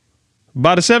playoffs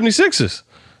by the 76ers.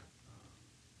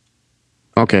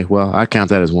 Okay, well, I count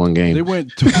that as one game. They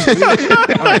went.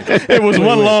 It was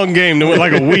one long game that went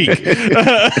like a week.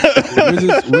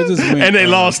 Wizards went, And they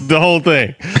lost the whole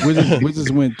thing.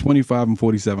 Wizards went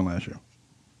 25-47 last year.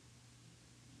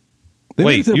 They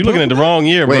Wait, made it to you're looking at the playoffs? wrong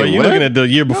year, bro. Wait, You're what? looking at the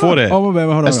year before that. Oh, my bad.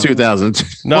 Hold on. That's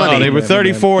 2000. No, they were My bad,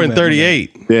 34 and my bad.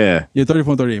 38. Yeah. Yeah,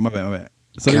 34-38. My bad.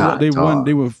 So God, they won. dog.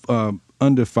 They were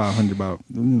under 500, about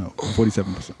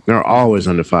 47%. They're always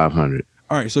under 500.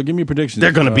 All right, so give me a prediction.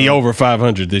 They're going to be over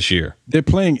 500 this year. They're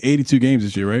playing 82 games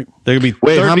this year, right? They're going to be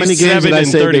Wait, 37 how many games did I and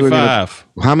say they were 35.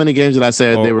 How many games did I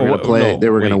say they were going to play? No, They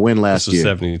were going to wait, win last this was year.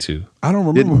 72. I don't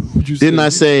remember what you said. Didn't I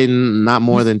say not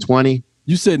more than 20?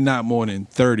 You said not more than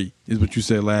 30 is what you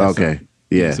said last. Okay. time.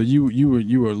 Yeah. So you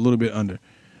were a little bit under.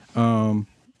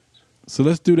 So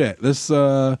let's do that. Let's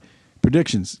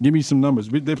predictions. Give me some numbers.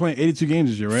 They're playing 82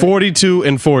 games this year, right? 42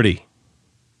 and 40.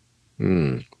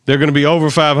 They're going to be over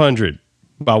 500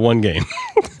 by one game.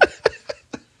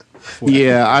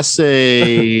 Yeah, I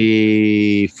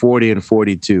say 40 and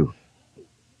 42.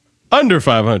 Under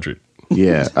 500.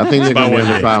 Yeah, I think they're going to be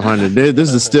under 500.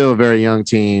 This is still a very young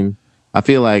team. I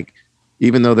feel like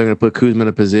even though they're going to put Kuzma in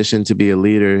a position to be a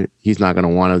leader, he's not going to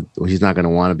want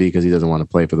to be because he doesn't want to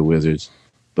play for the Wizards.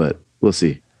 But we'll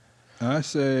see. I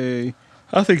think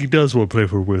he does want to play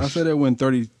for the Wizards. I say they win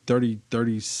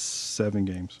 37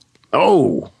 games.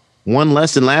 Oh, one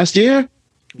less than last year?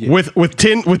 Yeah. With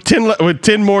 10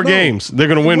 more games, they're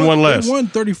going to win one less. They won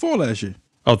 34 last year.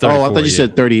 Oh, 34, I thought you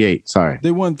said 38. Sorry.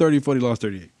 They won 34, they lost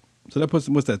 38. So that puts,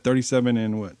 what's that, 37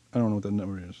 and what? I don't know what that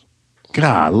number is.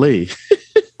 Golly.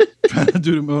 Trying to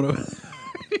do the moto.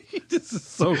 This is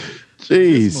so.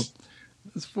 Jeez.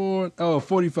 It's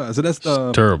 45. So that's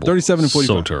terrible. 37 and 45.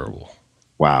 So terrible.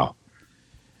 Wow.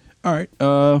 All right.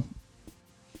 I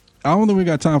don't think we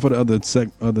got time for the other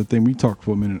thing. We talked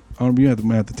for a minute. We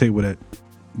have to table that.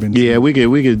 Yeah, we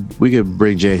could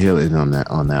bring Jay Hill in on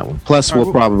that one. Plus,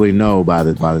 we'll probably know by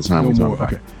the time we talk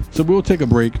about it. Okay. So we'll take a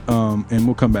break and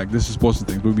we'll come back. This is Sports and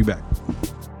Things. We'll be back.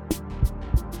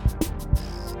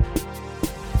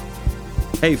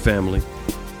 Hey, family.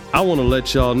 I want to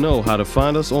let y'all know how to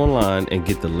find us online and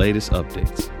get the latest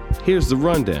updates. Here's the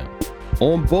rundown.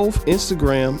 On both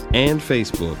Instagram and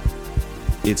Facebook,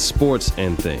 it's Sports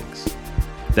and Things.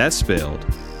 That's spelled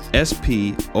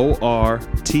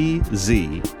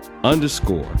SPORTZ_AND_THINGZ.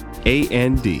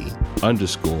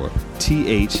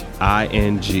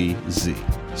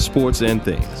 Sports and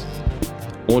Things.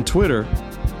 On Twitter,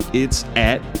 it's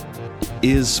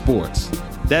 @IsSports.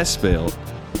 That's spelled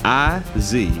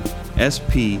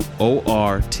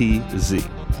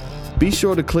IZSPORTZ. Be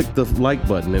sure to click the like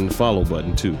button and the follow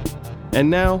button too. And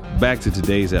now, back to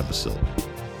today's episode.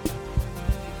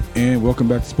 And welcome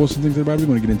back to Sports and Things, everybody. We're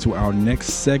going to get into our next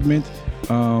segment.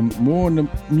 More on the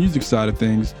music side of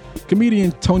things.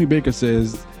 Comedian Tony Baker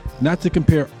says not to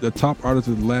compare the top artists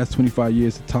of the last 25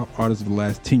 years to top artists of the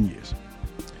last 10 years.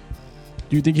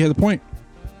 Do you think he has a point?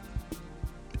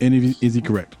 And is he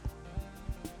correct?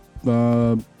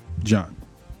 John.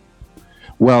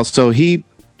 Well, so he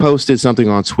posted something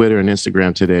on Twitter and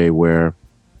Instagram today where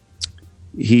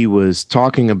he was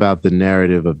talking about the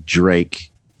narrative of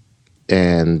Drake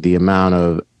and the amount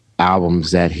of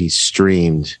albums that he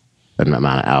streamed, the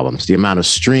amount of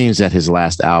streams that his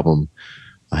last album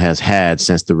has had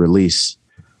since the release.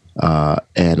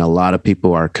 And a lot of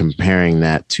people are comparing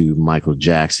that to Michael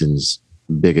Jackson's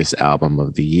biggest album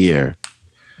of the year.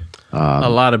 A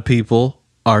lot of people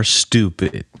are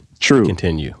stupid. True.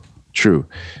 Continue. True.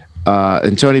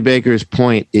 And Tony Baker's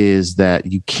point is that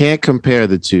you can't compare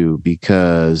the two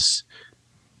because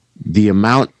the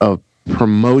amount of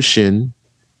promotion,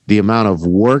 the amount of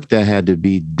work that had to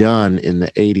be done in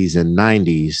the 80s and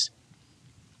 90s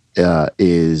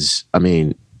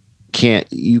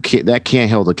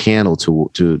can't hold a candle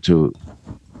to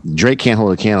Drake can't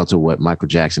hold a candle to what Michael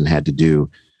Jackson had to do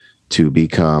to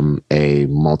become a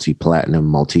multi-platinum,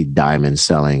 multi-diamond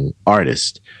selling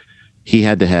artist. He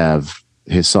had to have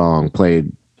his song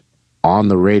played on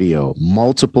the radio,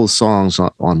 multiple songs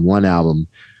on one album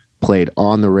played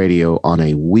on the radio on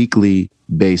a weekly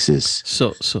basis.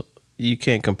 So you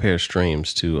can't compare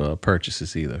streams to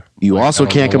purchases either. You also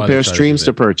can't compare streams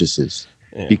to purchases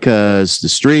because the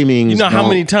streaming. You know how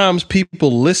many times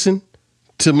people listen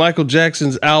to Michael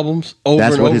Jackson's albums over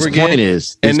and over again? That's what his point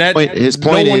is. His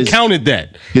point no one counted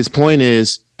that. His point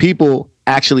is people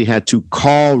actually had to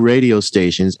call radio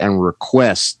stations and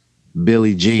request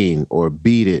Billie Jean or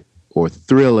Beat It or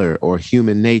Thriller or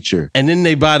Human Nature. And then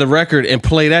they buy the record and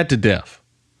play that to death.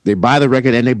 They buy the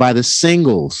record and they buy the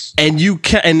singles. And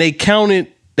they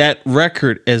counted that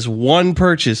record as one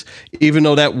purchase, even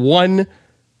though that one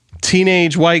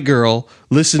teenage white girl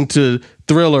listened to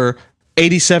Thriller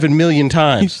 87 million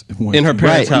times in her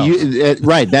parents' house.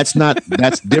 That's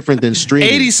different than streaming.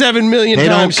 87 million times.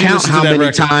 They don't count how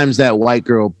many times that white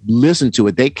girl listened to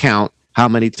it. They count how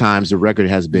many times the record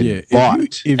has been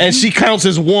bought. And she counts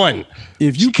as one.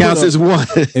 She counts as one.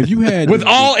 If you had with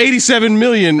all 87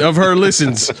 million of her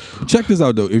listens. Check this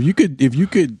out though. If you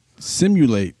could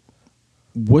simulate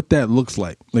what that looks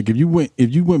like if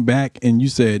you went back and you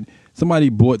said somebody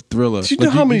bought Thriller. Do you know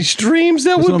how many streams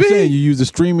that would be? I'm saying. You use the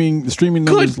streaming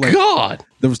numbers. Good God.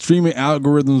 The streaming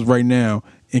algorithms right now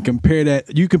and compare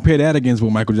that against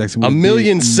what Michael Jackson was. 1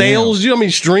 million sales. Do you know how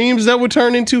many streams that would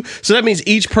turn into? So that means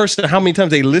each person, how many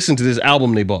times they listened to this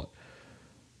album they bought.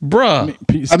 Bruh.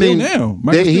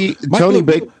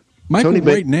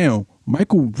 Michael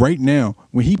right now,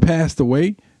 when he passed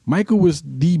away, Michael was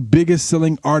the biggest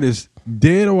selling artist,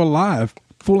 dead or alive,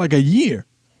 for like a year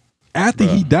after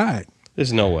he died.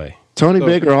 There's no way. Tony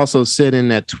Baker also said in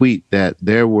that tweet that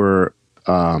there were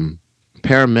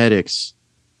paramedics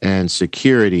and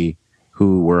security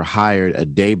who were hired a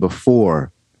day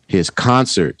before his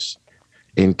concerts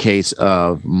in case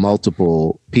of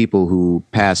multiple people who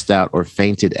passed out or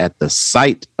fainted at the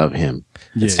sight of him.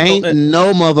 Yeah. Ain't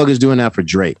no motherfuckers doing that for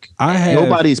Drake.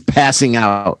 Nobody's passing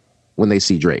out when they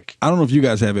see Drake. I don't know if you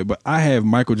guys have it, but I have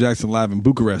Michael Jackson live in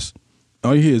Bucharest.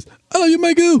 All you hear is, "I love you,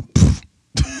 Michael."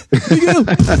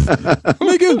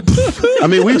 Michael. I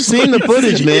mean, we've seen the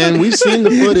footage, man. We've seen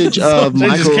the footage of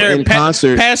Michael in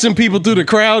concert. Passing people through the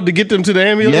crowd to get them to the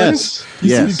ambulance. Yes. You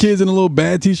see the kids in the little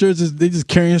bad t-shirts, they just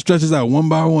carrying stretchers out one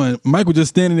by one. Michael just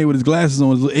standing there with his glasses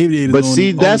on, his aviators on. But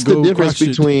see, that's the difference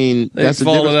between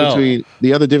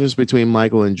the other difference between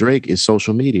Michael and Drake is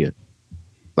social media.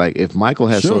 Like if Michael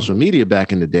had social media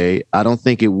back in the day, I don't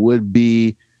think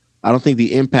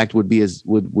the impact would be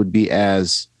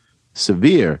as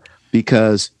severe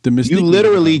because you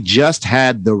literally just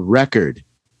had the record.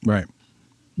 Right.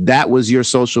 That was your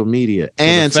social media. So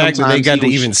and the fact that they got to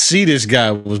even see this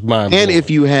guy was mind-blowing. And if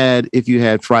you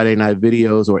had Friday Night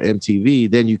Videos or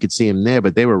MTV, then you could see him there,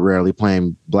 but they were rarely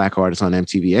playing black artists on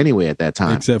MTV anyway at that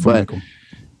time.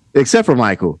 Except for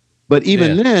Michael. But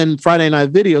even then, Friday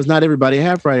Night Videos, not everybody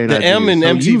had Friday Night Videos. The M in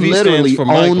MTV you literally stands for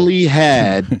Michael. only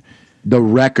had the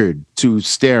record to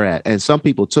stare at, and some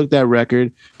people took that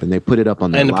record and they put it up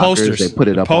on their lockers. Posters. They put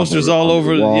it up posters on all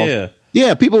over. the wall.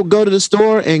 Yeah. People go to the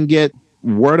store and get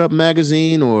Word Up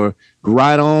magazine or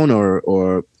Ride On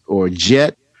or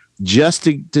Jet just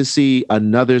to see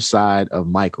another side of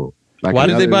Michael. Like why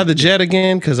did they buy the Jet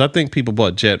again? Because I think people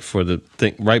bought Jet for the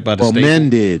thing right by the station. Men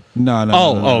did.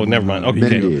 No, never mind. Okay.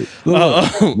 Men did.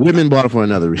 Women bought it for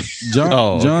another reason.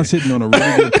 John's hitting on a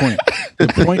really good point. The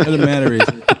point of the matter is,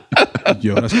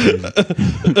 that's crazy.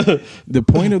 The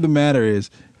point of the matter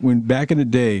is, when back in the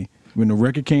day, when the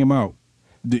record came out,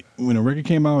 and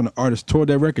the artist toured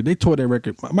that record, they toured that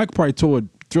record. Michael probably toured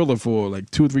Thriller for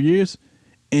like 2 or 3 years.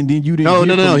 And then you didn't.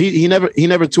 No. He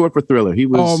never toured for Thriller. He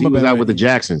was out with the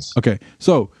Jacksons. Okay,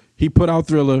 so he put out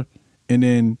Thriller, and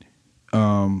then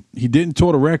he didn't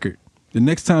tour the record. The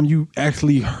next time you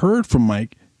actually heard from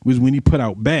Mike was when he put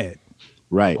out Bad.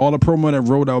 Right. All the promo that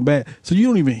rolled out Bad. So you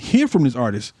don't even hear from this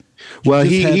artist. Well,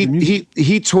 he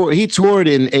toured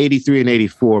in '83 and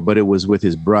 '84, but it was with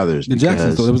his brothers. The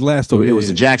Jacksons tour. It was last tour. It was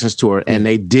the Jacksons tour, and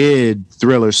they did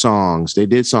Thriller songs. They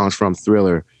did songs from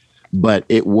Thriller, but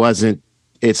it wasn't.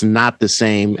 It's not the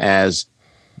same as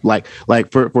like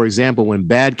for example, when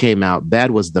Bad came out, Bad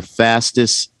was the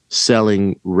fastest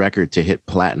selling record to hit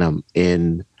platinum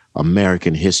in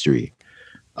American history.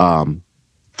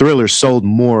 Thriller sold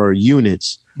more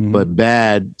units, but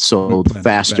Bad sold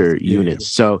faster units.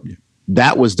 So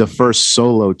that was the first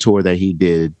solo tour that he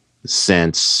did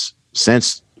since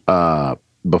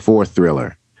before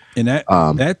Thriller. And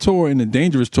that tour and the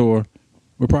Dangerous tour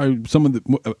were probably some of the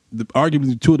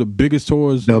arguably two of the biggest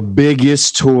tours. The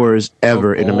biggest tours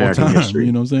ever in American history.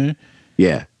 You know what I'm saying?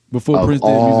 Yeah. Before Prince did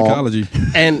musicology.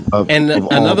 And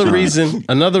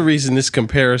another reason this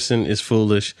comparison is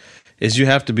foolish is you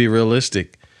have to be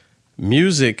realistic.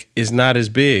 Music is not as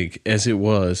big as it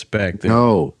was back then.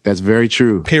 No, that's very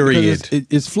true. Period.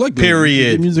 It's fluctuating. Period. You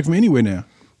can get music from anywhere now.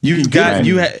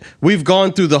 We've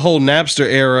gone through the whole Napster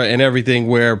era and everything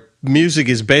where music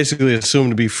is basically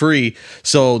assumed to be free.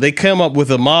 So they come up with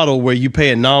a model where you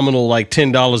pay a nominal like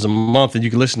 $10 a month and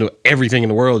you can listen to everything in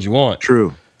the world you want.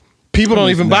 True. People don't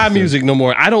even buy music no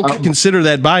more. I don't consider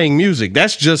that buying music.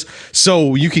 That's just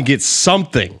so you can get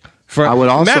something. I would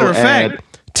also matter of fact,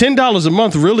 $10 a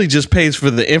month really just pays for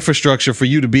the infrastructure for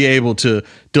you to be able to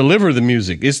deliver the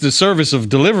music. It's the service of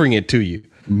delivering it to you.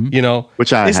 You know,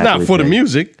 which it's not for the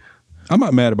music. I'm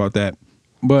not mad about that,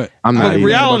 but the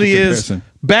reality is,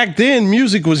 back then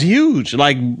music was huge.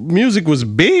 Like music was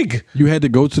big. You had to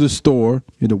go to the store,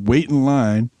 you had to wait in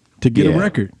line to get a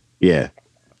record. Yeah.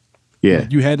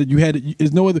 You had to.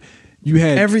 There's no other. You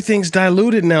had everything's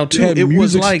diluted now too. It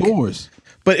was like stores.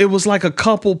 But it was like a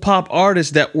couple pop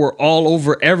artists that were all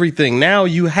over everything. Now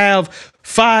you have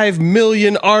 5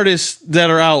 million artists that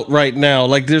are out right now.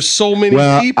 Like there's so many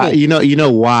people. You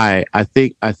know why? I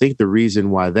think the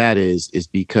reason why that is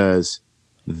because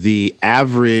the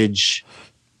average,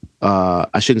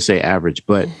 I shouldn't say average,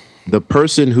 but the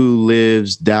person who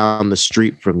lives down the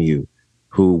street from you,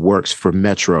 who works for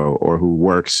Metro or who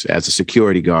works as a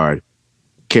security guard,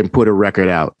 can put a record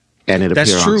out. And it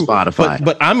appears on Spotify.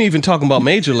 But I'm even talking about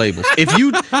major labels. If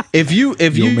you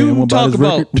talk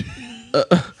about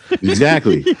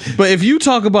exactly. But if you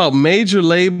talk about major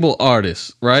label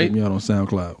artists, right? Check me out on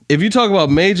SoundCloud. If you talk about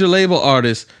major label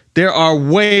artists, there are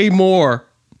way more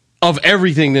of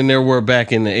everything than there were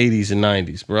back in the 80s and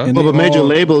 90s, bro. And Well, but major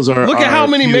labels are. Look at how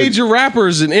many major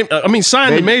rappers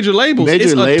signed to major labels. Major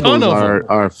it's a labels ton of them.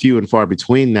 are few and far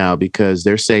between now because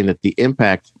they're saying that the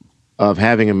impact of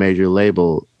having a major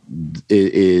label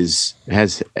it's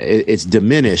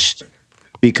diminished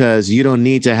because you don't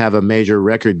need to have a major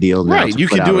record deal now. Right, you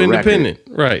can do independent.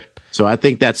 Right. So I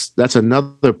think that's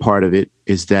another part of it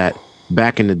is that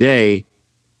back in the day,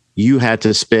 you had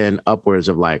to spend upwards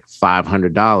of like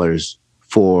 $500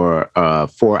 for a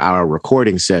 4-hour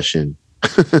recording session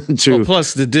to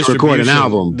plus the distribution, record an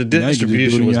album. The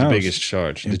distribution was the biggest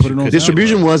charge.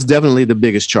 Distribution was definitely the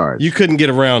biggest charge. You couldn't get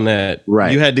around that.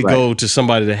 Right. You had to go to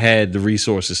somebody that had the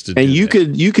resources to do and you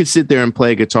that. you could sit there and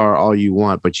play guitar all you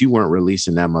want, but you weren't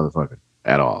releasing that motherfucker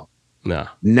at all. Nah.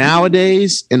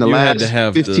 Nowadays, in the You had last to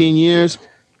have 15 years,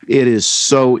 it is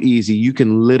so easy. You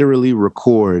can literally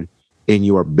record in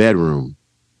your bedroom.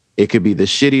 It could be the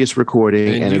shittiest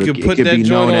recording, and you it could put could that be joint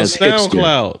known on as hipster.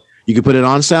 SoundCloud. You can put it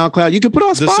on SoundCloud. You can put it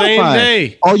on The Spotify. same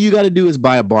day. All you got to do is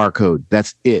buy a barcode.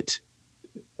 That's it.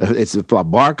 It's a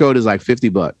barcode is like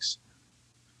 $50,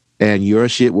 and your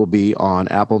shit will be on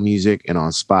Apple Music and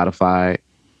on Spotify,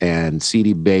 and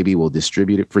CD Baby will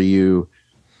distribute it for you.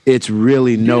 It's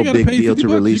really no big deal to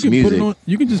release music.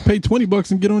 You can just pay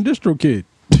 $20 and get on DistroKid.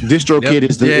 DistroKid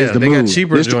is the they move. got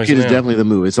cheaper joints DistroKid is now. definitely the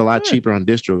move. It's a lot cheaper on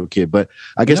DistroKid. But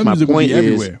I guess That my music will point be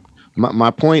is, everywhere.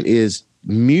 my point is,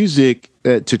 music.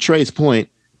 To Trey's point,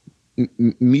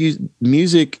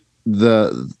 music.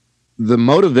 The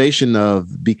motivation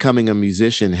of becoming a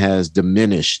musician has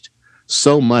diminished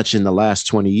so much in the last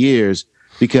 20 years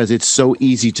because it's so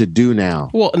easy to do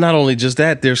now. Well, not only just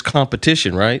that, there's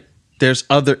competition, right? There's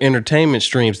other entertainment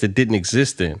streams that didn't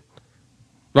exist then,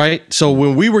 right? So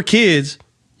when we were kids,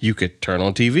 you could turn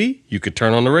on TV, you could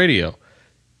turn on the radio,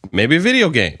 maybe a video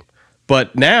game.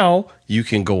 But now you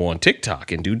can go on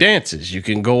TikTok and do dances. You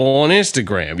can go on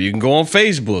Instagram. You can go on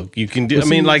Facebook. You can do,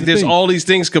 there's all these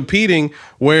things competing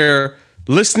where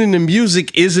listening to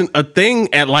music isn't a thing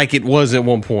like it was at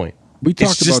one point.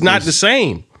 It's just not the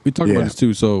same. We talked about this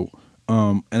too. So,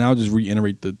 and I'll just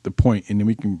reiterate the point, and then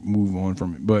we can move on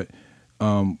from it. But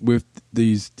with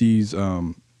these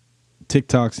TikToks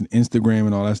and Instagram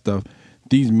and all that stuff,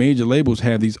 these major labels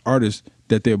have these artists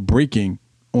that they're breaking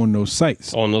on those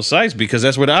sites. Because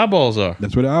that's where the eyeballs are.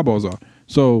 That's where the eyeballs are.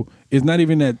 So it's not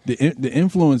even that the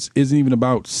influence isn't even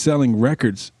about selling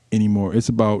records anymore. It's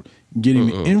about getting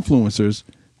the influencers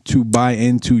to buy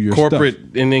into your corporate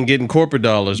stuff. And then getting corporate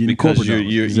dollars because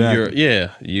you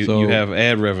have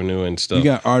ad revenue and stuff. You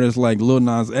got artists like Lil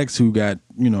Nas X who got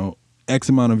X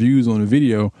amount of views on a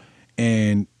video,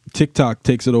 and TikTok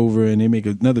takes it over and they make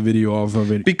another video off of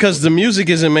it. Because the music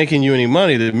isn't making you any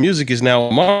money. The music is now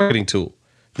a marketing tool.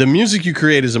 The music you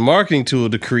create is a marketing tool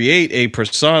to create a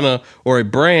persona or a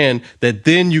brand that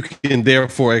then you can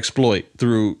therefore exploit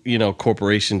through,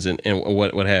 corporations and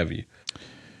what have you.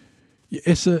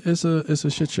 It's a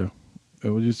shit show.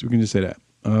 We can just say that.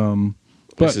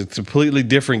 But it's a completely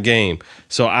different game.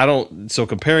 So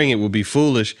comparing it would be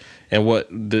foolish. And what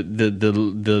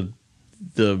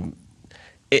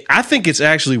I think it's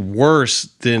actually worse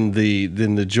than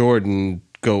the Jordan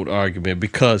GOAT argument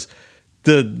because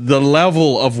the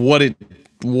level of what it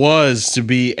was to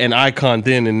be an icon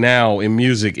then and now in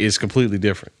music is completely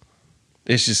different.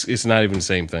 It's not even the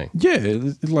same thing. Yeah,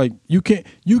 it's like you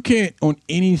can't on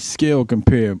any scale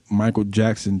compare Michael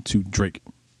Jackson to Drake.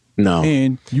 No,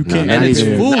 and you can't. And it's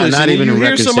foolish. Not even you in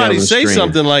hear record somebody sales say and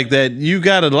something like that, you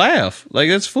gotta laugh. Like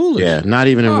that's foolish. Yeah, not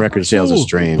even in record sales or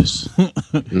streams.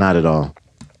 Not at all.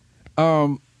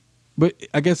 But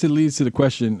I guess it leads to the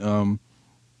question: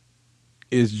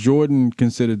 is Jordan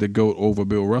considered the GOAT over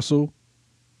Bill Russell?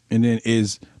 And then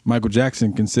is Michael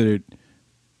Jackson considered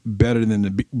better than the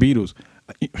Beatles?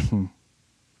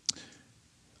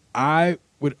 I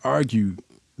would argue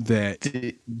that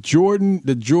the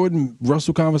Jordan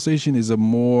Russell conversation is a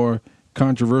more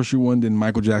controversial one than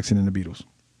Michael Jackson and the Beatles.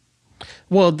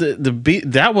 Well,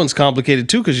 that one's complicated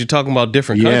too because you're talking about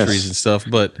different countries and stuff.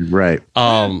 But right,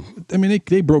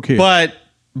 they broke here.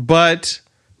 But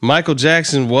Michael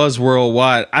Jackson was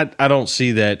worldwide. I don't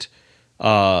see that.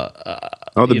 The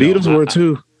Beatles were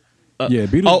too. Yeah,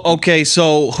 Beatles. Oh, okay.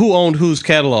 So who owned whose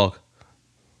catalog?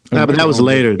 No, but that was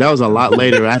later. That was a lot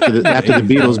later after the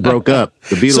Beatles broke up.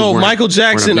 The Beatles. So Michael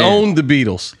Jackson owned the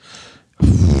Beatles.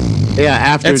 Yeah,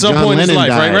 after at some John point Lennon in his life,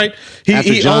 died. right?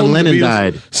 After John Lennon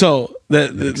died. So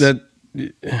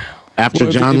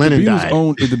after John Lennon died.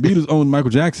 If the Beatles owned Michael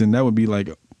Jackson, that would be like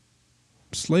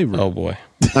slavery. Oh boy.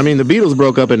 I mean, the Beatles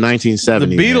broke up in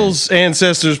 1970. The Beatles'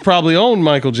 ancestors probably owned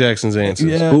Michael Jackson's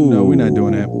ancestors. Yeah, no, we're not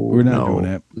doing that. We're not doing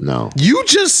that. No. You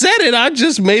just said it. I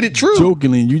just made it true.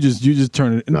 Jokingly, you just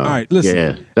turn it. No. All right, listen.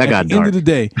 Yeah, that got At the dark. end of the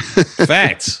day,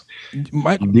 Facts.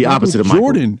 The opposite of Michael.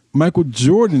 Jordan. Michael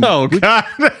Jordan. Oh God.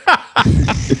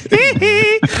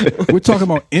 We're talking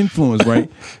about influence, right?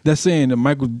 That's saying that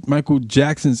Michael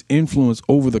Jackson's influence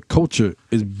over the culture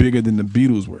is bigger than the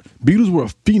Beatles were. Beatles were a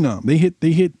phenom. They hit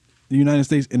the United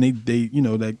States, and they you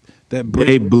know that break,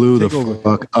 They blew the takeover.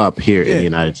 fuck up here in the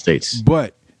United States.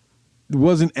 But it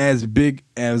wasn't as big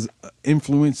as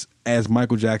influence as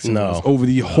Michael Jackson No. was over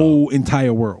the whole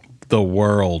entire world. The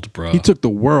world, bro. He took the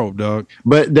world, dog.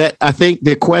 But that I think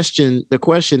the question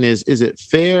is it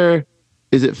fair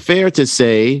to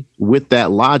say, with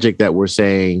that logic that we're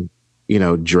saying, you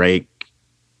know, Drake,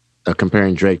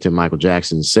 comparing Drake to Michael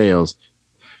Jackson's sales,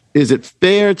 is it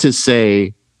fair to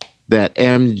say that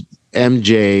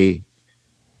MJ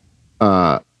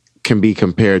can be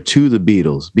compared to the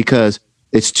Beatles? Because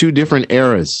it's two different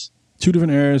eras. Two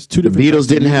different eras. The Beatles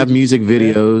didn't have music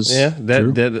videos. Yeah,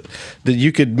 that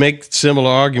you could make similar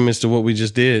arguments to what we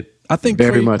just did. I think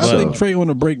Very Trey, much I so. think Trey on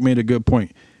the break made a good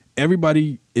point.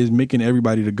 Everybody is making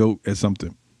everybody the GOAT at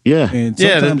something. Yeah. And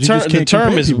Yeah, sometimes you just the can't term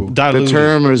compare is people. The diluted.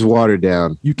 term is watered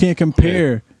down. You can't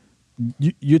compare.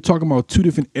 You're talking about two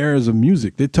different eras of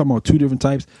music. They're talking about two different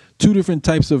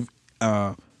types of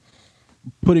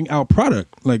putting out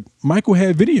product. Like Michael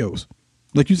had videos.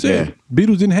 Like you said, Yeah.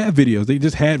 Beatles didn't have videos. They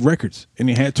just had records and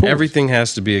they had tours. Everything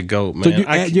has to be a GOAT, man. So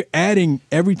you're adding,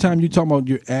 every time you talk about,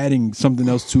 you're adding something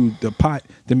else to the pot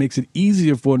that makes it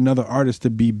easier for another artist to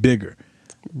be bigger.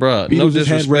 Bruh, Beatles no just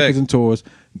had records disrespect. and tours.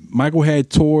 Michael had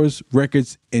tours,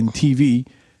 records, and TV.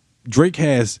 Drake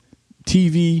has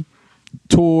TV,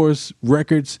 tours,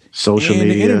 records, Social and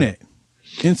media. the internet,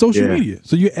 and social Yeah. media.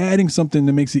 So you're adding something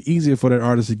that makes it easier for that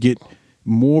artist to get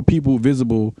more people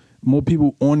visible, more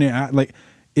people on there. Like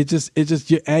it's just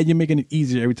you're making it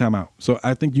easier every time out. So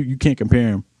I think you can't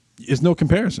compare them. It's no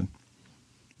comparison.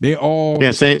 They all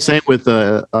Same with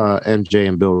MJ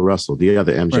and Bill Russell, the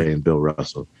other MJ Right. and Bill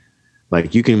Russell.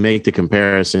 Like you can make the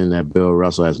comparison that Bill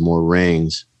Russell has more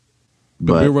rings,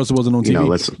 but Bill Russell wasn't on you TV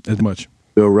know, as much.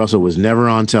 Bill Russell was never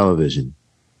on television.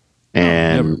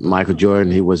 And never. Michael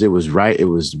Jordan, it was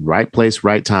right place,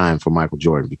 right time for Michael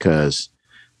Jordan, because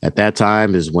at that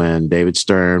time is when David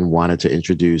Stern wanted to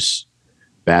introduce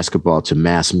basketball to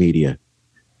mass media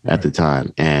at the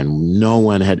time. And no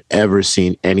one had ever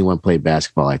seen anyone play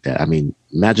basketball like that. I mean,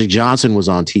 Magic Johnson was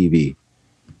on TV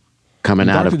coming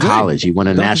out of Dr. J. college. He won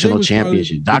a Dr. J national was probably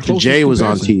championship. the Dr. closest J was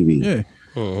on comparison. TV.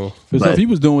 Yeah. Uh-huh. The stuff he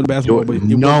was doing with basketball, but it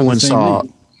wasn't No the one same saw,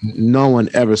 league. no one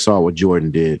ever saw what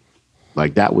Jordan did.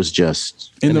 Like that was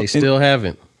just And they still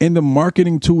haven't. And the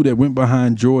marketing tool that went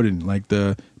behind Jordan, like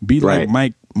the Be Like Right.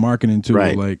 Mike marketing tool,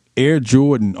 Right. like Air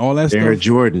Jordan, all that Air stuff.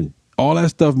 Jordan. All that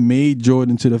stuff made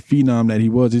Jordan to the phenom that he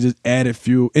was. It just added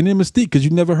fuel. And then Mystique, because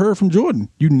you never heard from Jordan.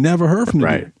 You never heard from the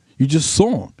Right. dude. You just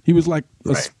saw him. He was like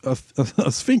Right.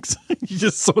 a sphinx. You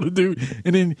just saw the dude.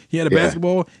 And then he had a Yeah.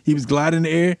 basketball. He was gliding in the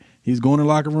air. He was going to the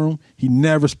locker room. He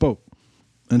never spoke.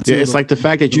 Until Yeah, it's like the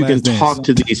fact that the you can Last Dance. talk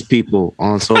to these people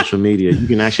on social media. You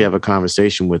can actually have a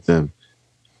conversation with them.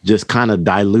 Just kind of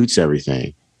dilutes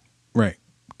everything Right.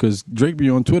 Because Drake be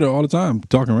on Twitter all the time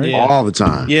talking, right? Yeah. all the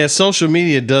time. Yeah, social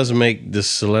media does make the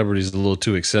celebrities a little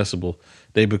too accessible.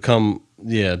 They become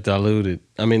diluted.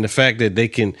 I mean, the fact that they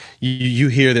can you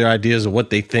hear their ideas of what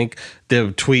they think. They're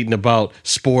tweeting about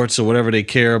sports or whatever they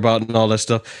care about and all that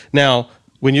stuff. Now,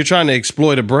 when you're trying to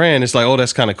exploit a brand, it's like, oh,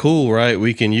 that's kind of cool, right?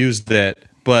 We can use that,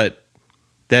 but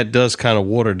that does kind of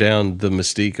water down the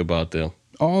mystique about them.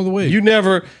 All the way. You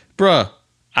never, bruh.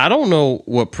 I don't know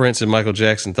what Prince and Michael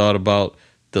Jackson thought about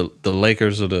the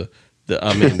Lakers or the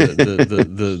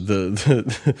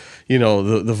you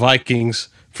know the Vikings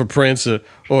for Prince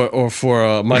or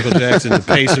for Michael Jackson, the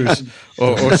Pacers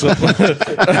or something,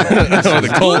 or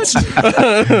the Colts.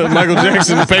 Michael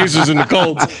Jackson, the Pacers, and the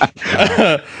Colts.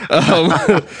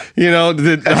 You know,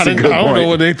 I don't know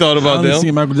what they thought I about only them.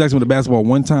 seen Michael Jackson with the basketball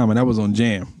one time, and that was on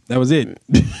Jam. That was it.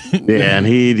 Yeah, and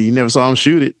he never saw him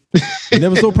shoot it. You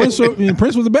never saw Prince.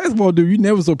 Prince was a basketball dude. You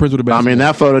never saw Prince with a I basketball. mean,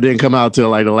 that photo didn't come out till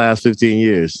like the last 15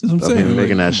 years That's what I'm of saying. him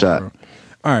making Like, that shot.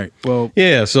 All right. Well,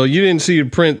 Yeah, so you didn't see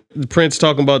Prince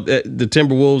talking about the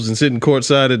Timberwolves and sitting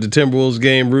courtside at the Timberwolves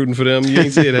game, rooting for them. You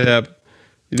didn't see it happen.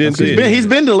 You didn't see it. He's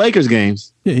been to Lakers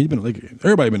games. yeah, he's been a Lakers game.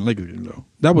 Everybody been a Lakers game though.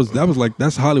 That was like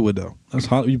that's Hollywood though. That's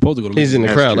Hollywood. You supposed to go to. He's in the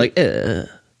That's crowd true.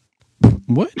 like,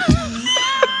 What?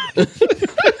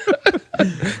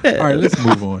 All right, let's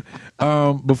move on.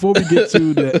 Before we get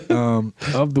to the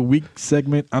of the week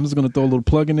segment, I'm just gonna throw a little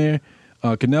plug in there.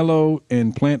 Canelo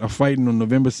and Plant are fighting on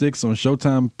November 6th on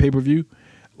Showtime pay-per-view.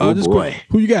 Oh, Just boy. quick,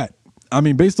 who you got? I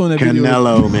mean, based on that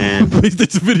Canelo, man. based on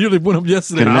the video that went up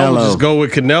yesterday. Canelo. I would just go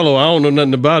with Canelo. I don't know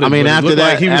nothing about it. I mean, but it after looked that-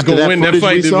 like he was after going to that win that footage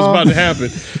fight we that was saw- about to happen.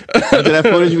 After that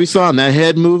footage we saw and that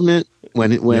head movement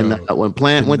when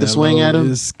Plant went to swing at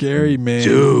him, is scary, man.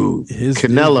 dude. His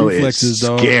Canelo reflexes, is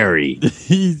dog. scary.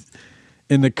 He's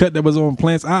in the cut that was on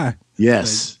Plant's eye.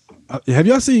 Yes. Have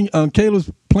y'all seen Caleb's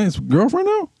Plant's girlfriend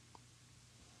now?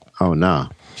 Oh no.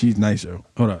 She's nice, yo.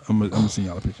 Hold up, I'm gonna send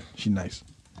y'all a picture. She's nice.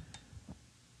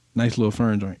 Nice little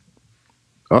fern joint.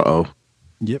 Uh-oh.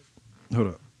 Yep. Hold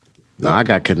up. No, I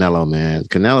got Canelo, man.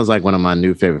 Canelo's like one of my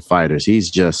new favorite fighters.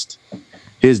 His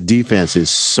defense is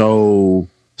so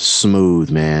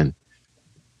smooth, man.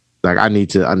 Like I need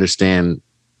to understand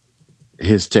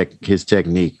his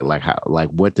technique. Like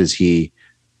what does he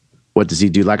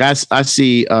do? Like I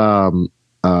see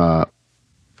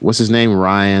what's his name?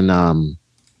 Ryan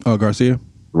Garcia.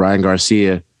 Ryan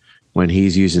Garcia, when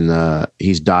he's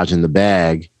he's dodging the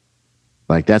bag.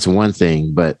 Like that's one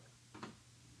thing, but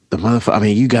the motherfucker, I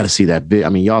mean, you got to see that bit. I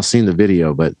mean, y'all seen the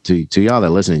video, but to y'all that are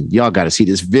listening, y'all got to see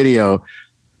this video.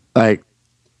 Like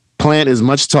Plant is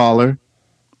much taller.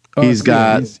 He's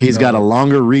got a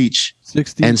longer reach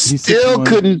 60 and still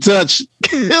couldn't touch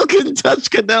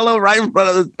Canelo right in front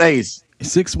of his face.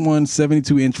 6'1",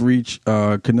 72-inch reach.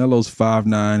 Canelo's 5'9",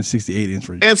 68-inch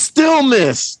reach. And still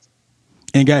missed.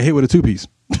 And got hit with a two-piece.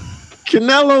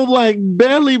 Canelo like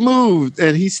barely moved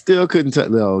and he still couldn't touch.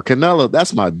 No, Canelo,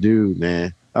 that's my dude,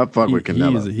 man. I fuck with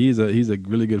Canelo. He's a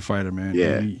really good fighter, man.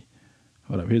 Yeah.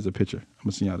 Hold up, here's a picture. I'm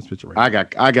gonna send y'all this picture right I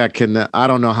got Canelo. I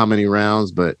don't know how many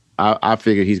rounds, but I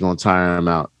figure he's gonna tire him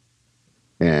out.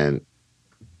 And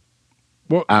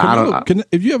well,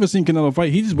 if you ever seen Canelo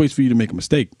fight, he just waits for you to make a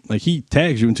mistake. Like he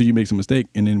tags you until you make some mistake,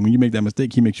 and then when you make that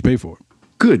mistake, he makes you pay for it.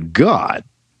 good God,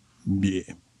 Yeah.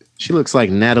 she looks like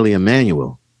Natalie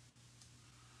Emmanuel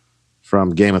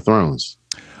from Game of Thrones.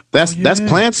 That's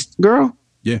Plant's girl.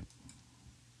 Yeah.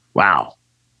 Wow.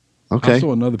 I Okay.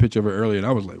 saw another picture of her earlier, and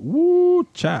I was like, "Woo,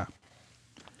 child."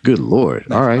 Good Lord.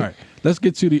 Nice. All right. Let's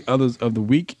get to the others of the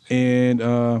week, and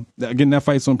again, that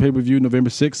fight's on pay-per-view November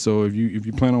 6th. So if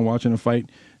you plan on watching a fight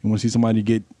and want to see somebody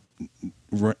get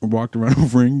walked around the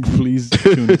ring, please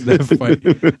tune into that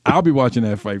fight. I'll be watching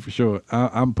that fight for sure.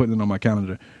 I'm putting it on my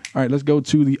calendar. All right, let's go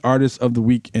to the artist of the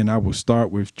week, and I will start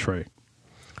with Trey.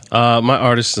 My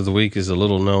artist of the week is a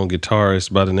little known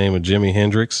guitarist by the name of Jimi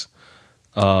Hendrix.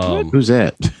 Who's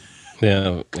that?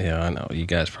 Yeah, I know you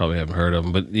guys probably haven't heard of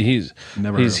him, but he's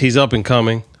Never heard of him. he's up and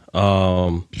coming.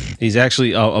 He's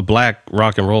actually a black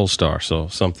rock and roll star, so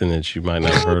something that you might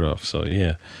not have heard of. So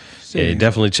yeah,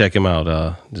 definitely check him out.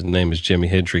 His name is Jimi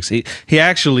Hendrix. He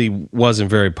actually wasn't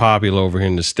very popular over here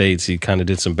in the States. He kind of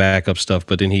did some backup stuff,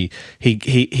 but then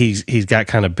he's got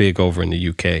kind of big over in the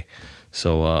UK.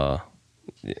 So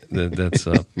that's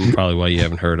probably why you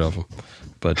haven't heard of him.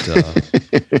 But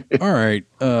All right,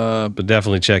 but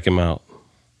definitely check him out.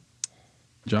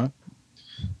 John.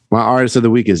 My artist of the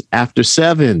week is After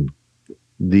Seven,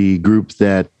 the group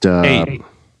that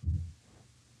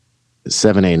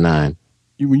 789.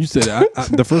 When you said it,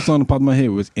 the first song that popped in my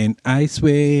head was "And I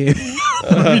Swear."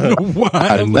 I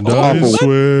don't know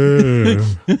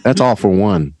why. That's all for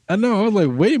one. I know. I was like,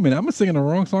 wait a minute, I'm singing the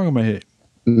wrong song in my head.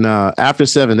 No, After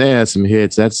Seven, they had some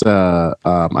hits. That's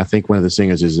I think one of the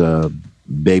singers is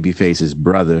Babyface's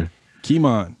brother,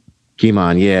 Kimon.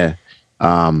 yeah.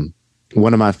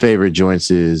 One of my favorite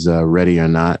joints is Ready or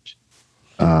Not.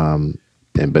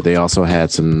 But they also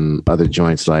had some other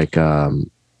joints like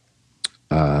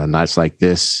Nights Like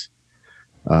This.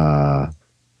 One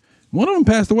of them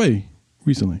passed away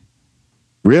recently.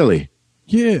 Really?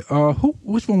 Yeah.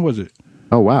 Which one was it?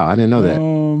 Oh wow, I didn't know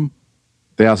that.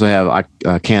 They also have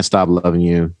I Can't Stop Loving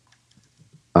You.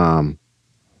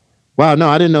 Wow, no,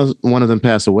 I didn't know one of them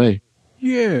passed away.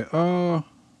 Yeah. Hold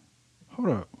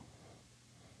up.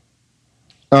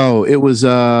 Oh, it was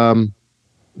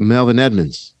Melvin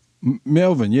Edmonds.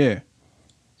 Melvin. Yeah.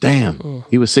 Damn,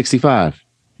 he was 65.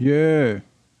 Yeah.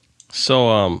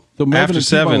 So So Melvin After and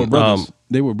T-Bone Seven, were brothers.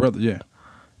 They were brothers. Yeah.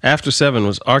 After Seven,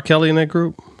 was R. Kelly in that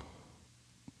group?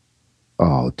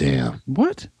 Oh damn.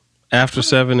 What? After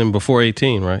 7 and before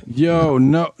 18, right? Yo,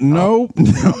 no.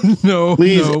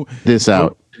 Please edit this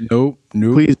out. Nope.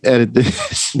 Please edit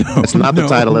this. That's not the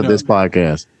title of this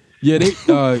podcast. Yeah, they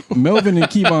Melvin and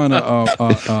Kevon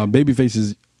are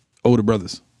Babyface's older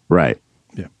brothers. Right.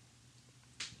 Yeah.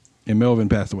 And Melvin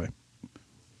passed away.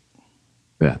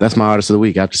 Yeah, that's my artist of the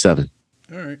week. After 7.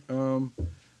 All right.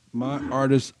 My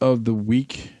artist of the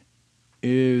week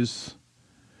is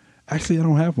actually I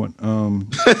don't have one.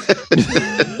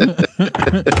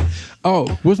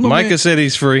 What's my Micah man? said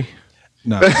he's free.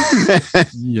 Nah.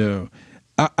 Yo.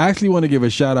 I actually want to give a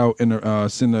shout out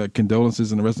and send the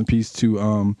condolences and the rest in peace to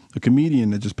a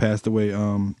comedian that just passed away.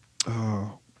 I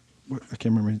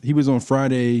can't remember. He was on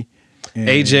Friday. And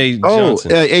AJ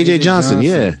Johnson. AJ Johnson,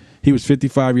 yeah. He was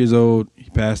 55 years old.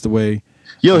 He passed away.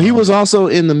 Yo, he was also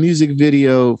in the music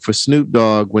video for Snoop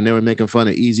Dogg when they were making fun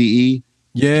of Eazy-E.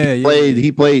 Yeah,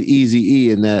 He played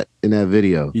Eazy-E in that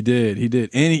video. He did.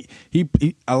 And he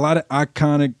a lot of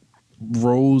iconic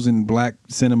roles in black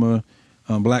cinema,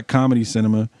 black comedy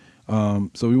cinema.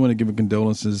 So we want to give a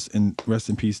condolences and rest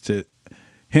in peace to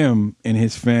him and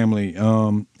his family.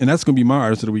 And that's gonna be my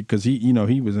artist of the week because he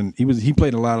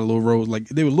played a lot of little roles. Like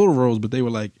they were little roles, but they were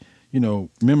like,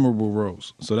 memorable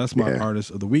roles. So that's my artist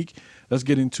of the week. Let's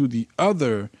get into the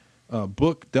other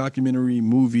book, documentary,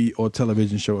 movie, or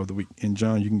television show of the week. And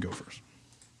John, you can go first.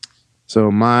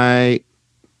 So my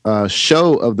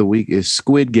show of the week is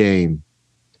Squid Game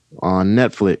on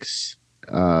Netflix,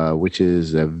 which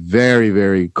is a very,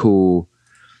 very cool.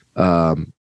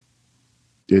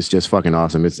 It's just fucking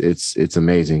awesome. It's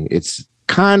amazing. It's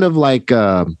kind of like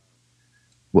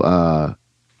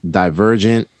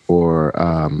Divergent, or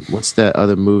what's that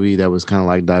other movie that was kind of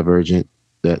like Divergent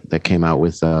that came out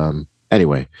with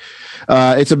anyway.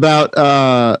 It's about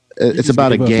a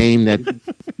game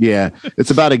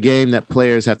that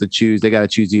players have to choose. They got to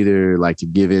choose either like to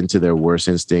give in to their worst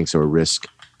instincts or risk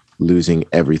losing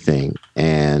everything.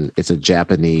 And it's a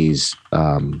Japanese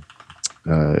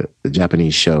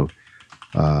show.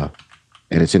 And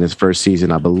it's in its first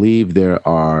season. I believe there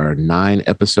are 9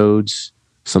 episodes.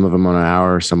 Some of them are an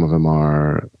hour, some of them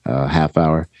are half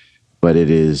hour, but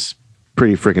it is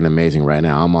pretty freaking amazing right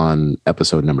now. I'm on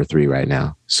episode number 3 right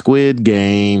now. Squid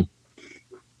Game.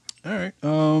 All right.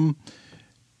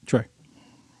 Trey.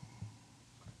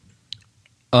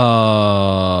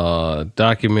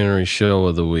 Documentary show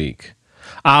of the week.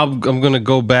 I'm going to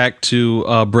go back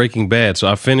to Breaking Bad. So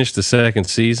I finished the second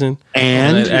season,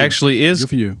 and it actually is good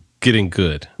for you. Getting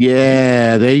good.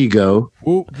 Yeah, there you go.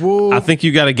 Whoa. I think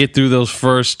you got to get through those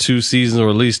first 2 seasons, or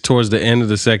at least towards the end of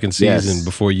the second season,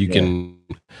 before you can.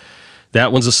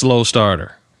 That one's a slow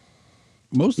starter.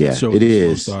 Most of the shows it are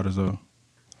is. slow starters, though.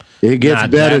 It gets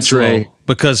better, Trey.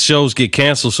 Because shows get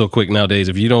canceled so quick nowadays.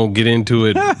 If you don't get into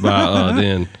it by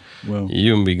then,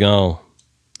 you can be gone.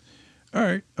 All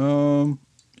right.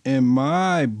 And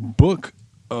my books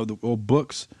of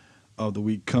the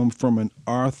week come from an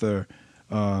author.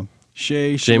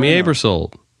 Jamie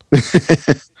Aebersold.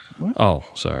 Oh,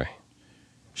 sorry.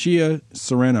 Shea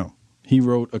Serrano. He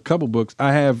wrote a couple books.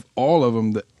 I have all of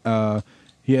them.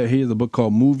 He has a book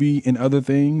called Movie and Other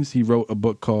Things. He wrote a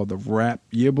book called The Rap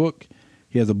Yearbook.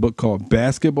 He has a book called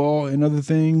Basketball and Other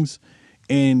Things.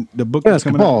 And the book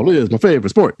Basketball is my favorite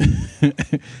sport.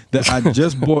 that I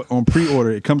just bought on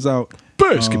pre-order. It comes out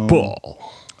Basketball.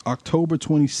 October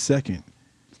 22nd.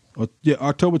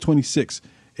 October 26th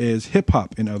is Hip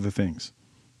Hop and Other Things.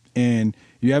 And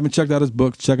if you haven't checked out his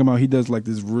books, check him out. He does like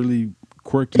this really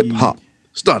quirky hip-hop.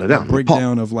 Started out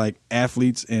breakdown of like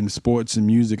athletes and sports and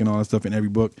music and all that stuff in every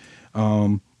book.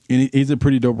 And he's a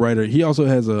pretty dope writer. He also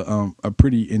has a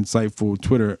pretty insightful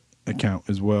Twitter account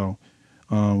as well.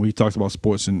 Where he talks about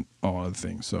sports and all other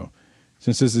things. So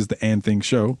since this is the And Things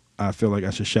show, I feel like I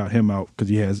should shout him out because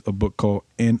he has a book called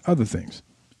And Other Things.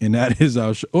 And that is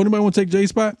our show. Oh, anybody want to take Jay's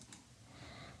spot?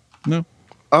 No?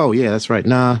 Oh, yeah, that's right.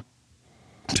 Nah.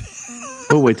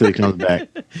 We'll wait till he comes back.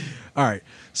 All right.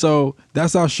 So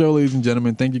that's our show, ladies and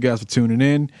gentlemen. Thank you guys for tuning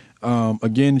in.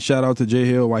 Again, shout out to Jay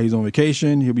Hill while he's on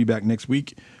vacation. He'll be back next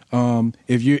week.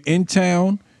 If you're in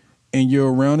town and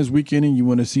you're around this weekend and you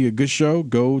want to see a good show,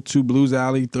 go to Blues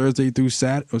Alley Thursday through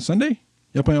Saturday or Sunday.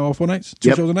 Y'all playing all 4 nights?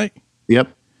 2 shows a night? Yep.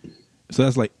 So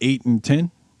that's like 8 and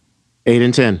 10? 8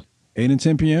 and 10. 8 and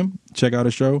 10 p.m. Check out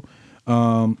a show.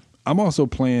 I'm also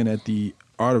playing at the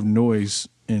Art of Noise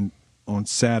on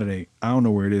Saturday. I don't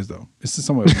know where it is though. It's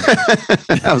somewhere.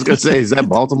 I was gonna say, is that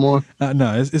Baltimore?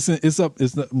 No, it's up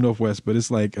northwest, but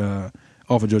it's like off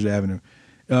of Georgia Avenue.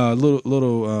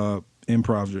 Little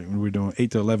improv we're doing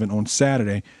 8 to 11 on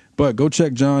Saturday. But go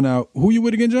check John out. Who you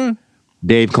with again, John?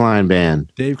 Dave Klein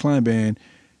Band.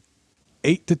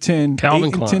 8 to 10. Calvin 8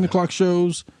 and Klein. 10 o'clock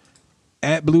shows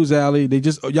at Blues Alley.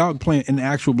 Y'all playing in the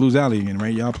actual Blues Alley again,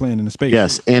 right? Y'all playing in the space.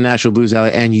 Yes, in actual Blues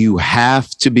Alley, and you have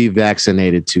to be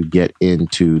vaccinated to get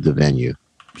into the venue.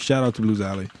 Shout out to Blues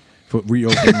Alley for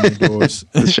reopening the doors.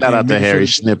 Shout out to Harry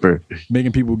Schnipper.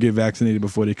 Making people get vaccinated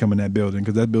before they come in that building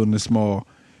because that building is small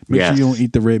Make sure you don't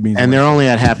eat the red beans. And they're only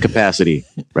at half capacity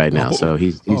right now, so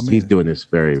he's doing this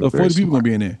very. So 40 people gonna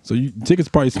be in there. So tickets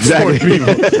probably exactly. 40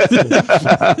 people.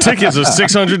 Tickets are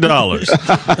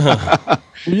 $600.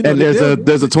 And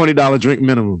there's a $20 drink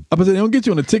minimum. I was saying, they don't get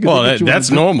you on the ticket. Well,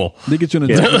 that's normal. They get you on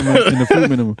the drink minimum and the food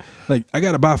minimum. Like, I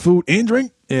gotta buy food and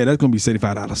drink. Yeah, that's gonna be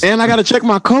 $75. And I gotta check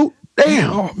my coat.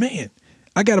 Damn. Oh man.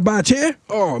 I gotta buy a chair.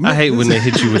 Oh man. I hate when they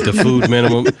hit you with the food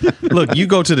minimum. Look, you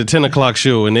go to the 10 o'clock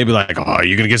show and they be like, "Oh,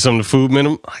 you're gonna get some of the food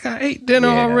minimum." Like, I ate dinner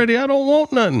already. I don't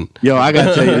want nothing. Yo, I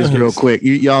gotta tell you this real quick.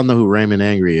 Y'all know who Raymond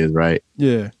Angry is, right?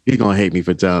 Yeah. He's gonna hate me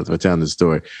for telling the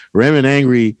story. Raymond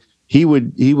Angry, he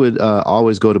would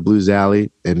always go to Blues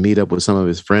Alley and meet up with some of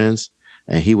his friends,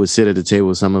 and he would sit at the table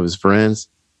with some of his friends.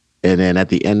 And then at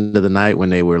the end of the night, when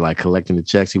they were like collecting the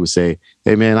checks, he would say,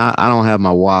 "Hey man, I don't have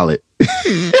my wallet."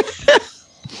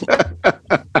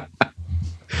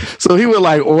 So he would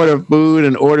like order food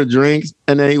and order drinks,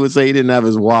 and then he would say he didn't have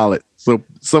his wallet. So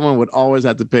someone would always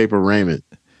have to pay for Raymond.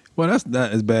 Well, that's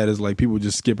not as bad as like people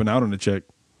just skipping out on the check.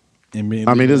 I mean,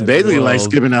 it's basically like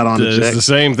skipping out on the check. It's the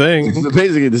same thing. It's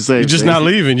basically the same. You're just not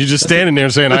leaving. You're just standing there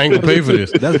saying, "I ain't gonna pay for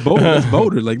this." That's bolder. That's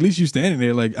bolder. Like, at least you standing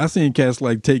there. Like, I seen cats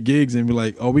like take gigs and be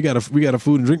like, "Oh, we got a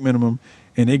food and drink minimum,"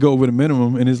 and they go over the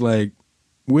minimum, and it's like,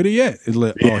 "Where they at?" It's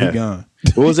like, "Oh, he gone."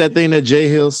 What was that thing that Jay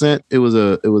Hill sent? It was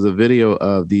a video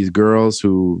of these girls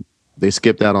who they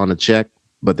skipped out on a check,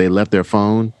 but they left their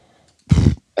phone,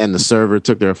 and the server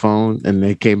took their phone, and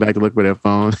they came back to look for their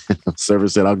phone. And the server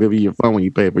said, "I'll give you your phone when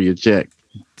you pay for your check."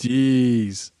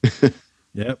 Jeez.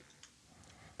 Yep.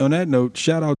 On that note,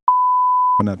 shout out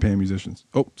for not paying musicians.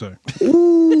 Oh, sorry.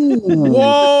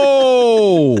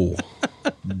 Whoa.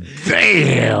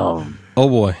 Damn. Oh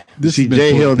boy. See,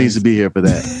 Jay Hill needs to be here for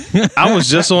that. I was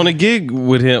just on a gig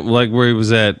with him, like where he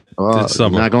was at this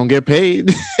summer. Not gonna get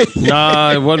paid.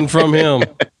 Nah, it wasn't from him.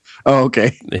 Oh,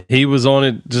 okay. He was on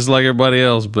it just like everybody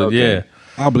else, but Okay. yeah.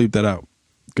 I'll bleep that out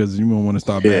because you won't want to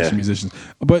start bashing musicians.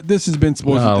 But this has been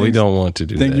Sports. No, we don't want to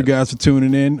do Thank that. you guys for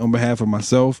tuning in on behalf of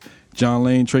myself, John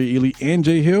Lane, Trey Ely, and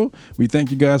Jay Hill. We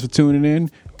thank you guys for tuning in.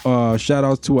 Shout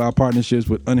outs to our partnerships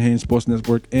with Unhinged Sports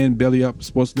Network and Belly Up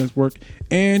Sports Network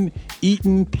and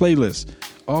Eaton Playlist.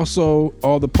 Also,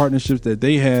 all the partnerships that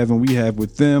they have and we have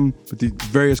with them, with the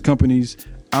various companies.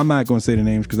 I'm not going to say the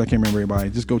names because I can't remember everybody.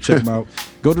 Just go check them out.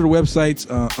 Go to the websites,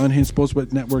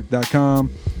 unhingedsportsnetwork.com,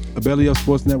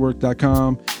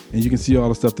 bellyupsportsnetwork.com, and you can see all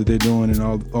the stuff that they're doing and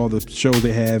all the shows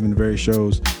they have and the various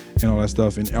shows and all that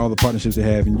stuff and all the partnerships they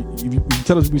have. And if you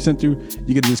tell us what we sent through,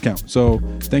 you get a discount. So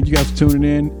thank you guys for tuning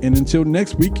in. And until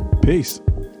next week, peace.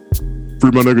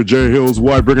 Free my nigga Jay Hill's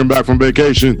wife, bring him back from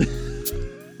vacation.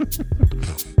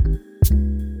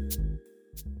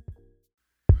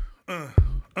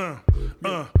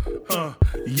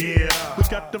 Yeah, we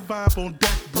got the vibe on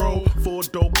deck, bro. Four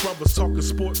dope brothers talking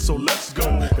sports, so let's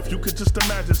go. If you could just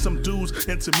imagine some dudes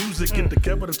into music get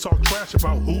together to talk trash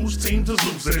about whose teams is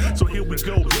losing. So here we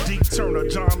go. D Turner,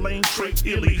 John Lane, Trey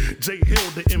Ely, Jay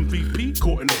Hill, the MVP,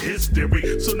 according to his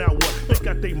theory. So now what? They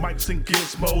got their mics and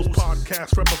gizmos.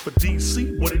 Podcast rapper for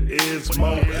DC, what it is,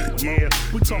 mo. Yeah,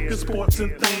 we talking sports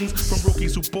and things from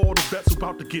rookies who ball to vets who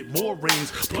about to get more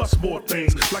rings, plus more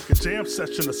things like a jam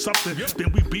session or something.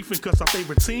 Then we beefing cause our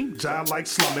favorite team, John like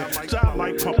slumming, John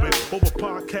like pumping over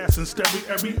podcasts and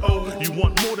stereo. You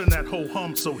want more than that whole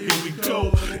hum, so here we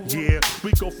go. Yeah,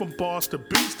 we go from bars to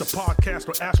beats, the podcast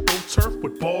or AstroTurf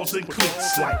with balls and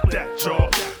cleats like that, y'all.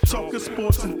 Talking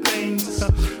sports and things,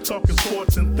 talking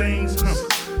sports and things.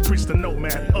 Preach the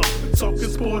nomad up, talking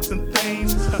sports and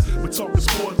things. We're talking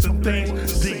sports and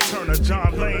things. D Turner,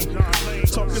 John Lane,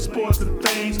 talking sports and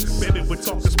things. Baby, we're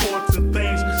talking sports and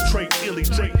things. Trey Ely,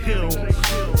 Jay Hill,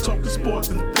 talking sports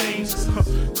and things.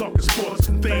 Talking sports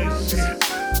and things. Yeah.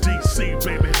 DC,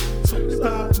 baby.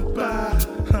 Stop by.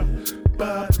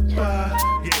 Yeah,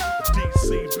 DC,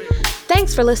 baby.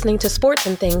 Thanks for listening to Sports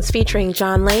and Things featuring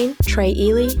John Lane, Trey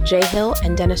Ely, Jay Hill,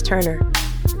 and Dennis Turner.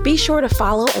 Be sure to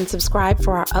follow and subscribe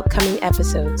for our upcoming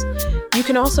episodes. You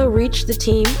can also reach the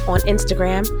team on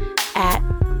Instagram at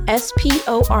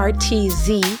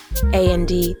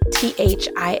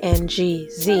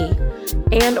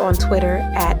SPORTZANDTHINGZ and on Twitter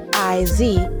at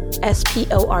IZSPORTZ.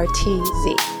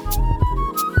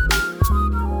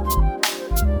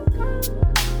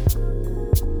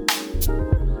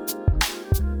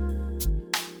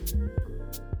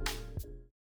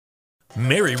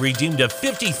 Mary redeemed a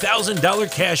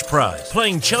 $50,000 cash prize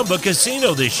playing Chumba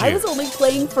Casino this I year. was only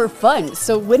playing for fun,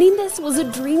 so winning this was a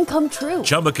dream come true.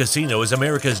 Chumba Casino is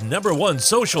America's #1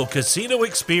 social casino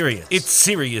experience. It's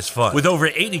serious fun. With over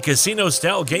 80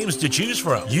 casino-style games to choose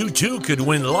from, you too could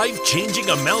win life-changing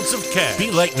amounts of cash.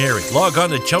 Be like Mary. Log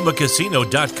on to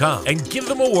ChumbaCasino.com and give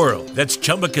them a whirl. That's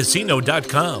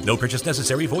ChumbaCasino.com. No purchase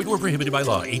necessary. Void where prohibited by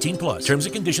law. 18+. Terms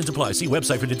and conditions apply. See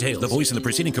website for details. The voice in the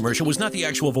preceding commercial was not the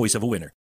actual voice of a winner.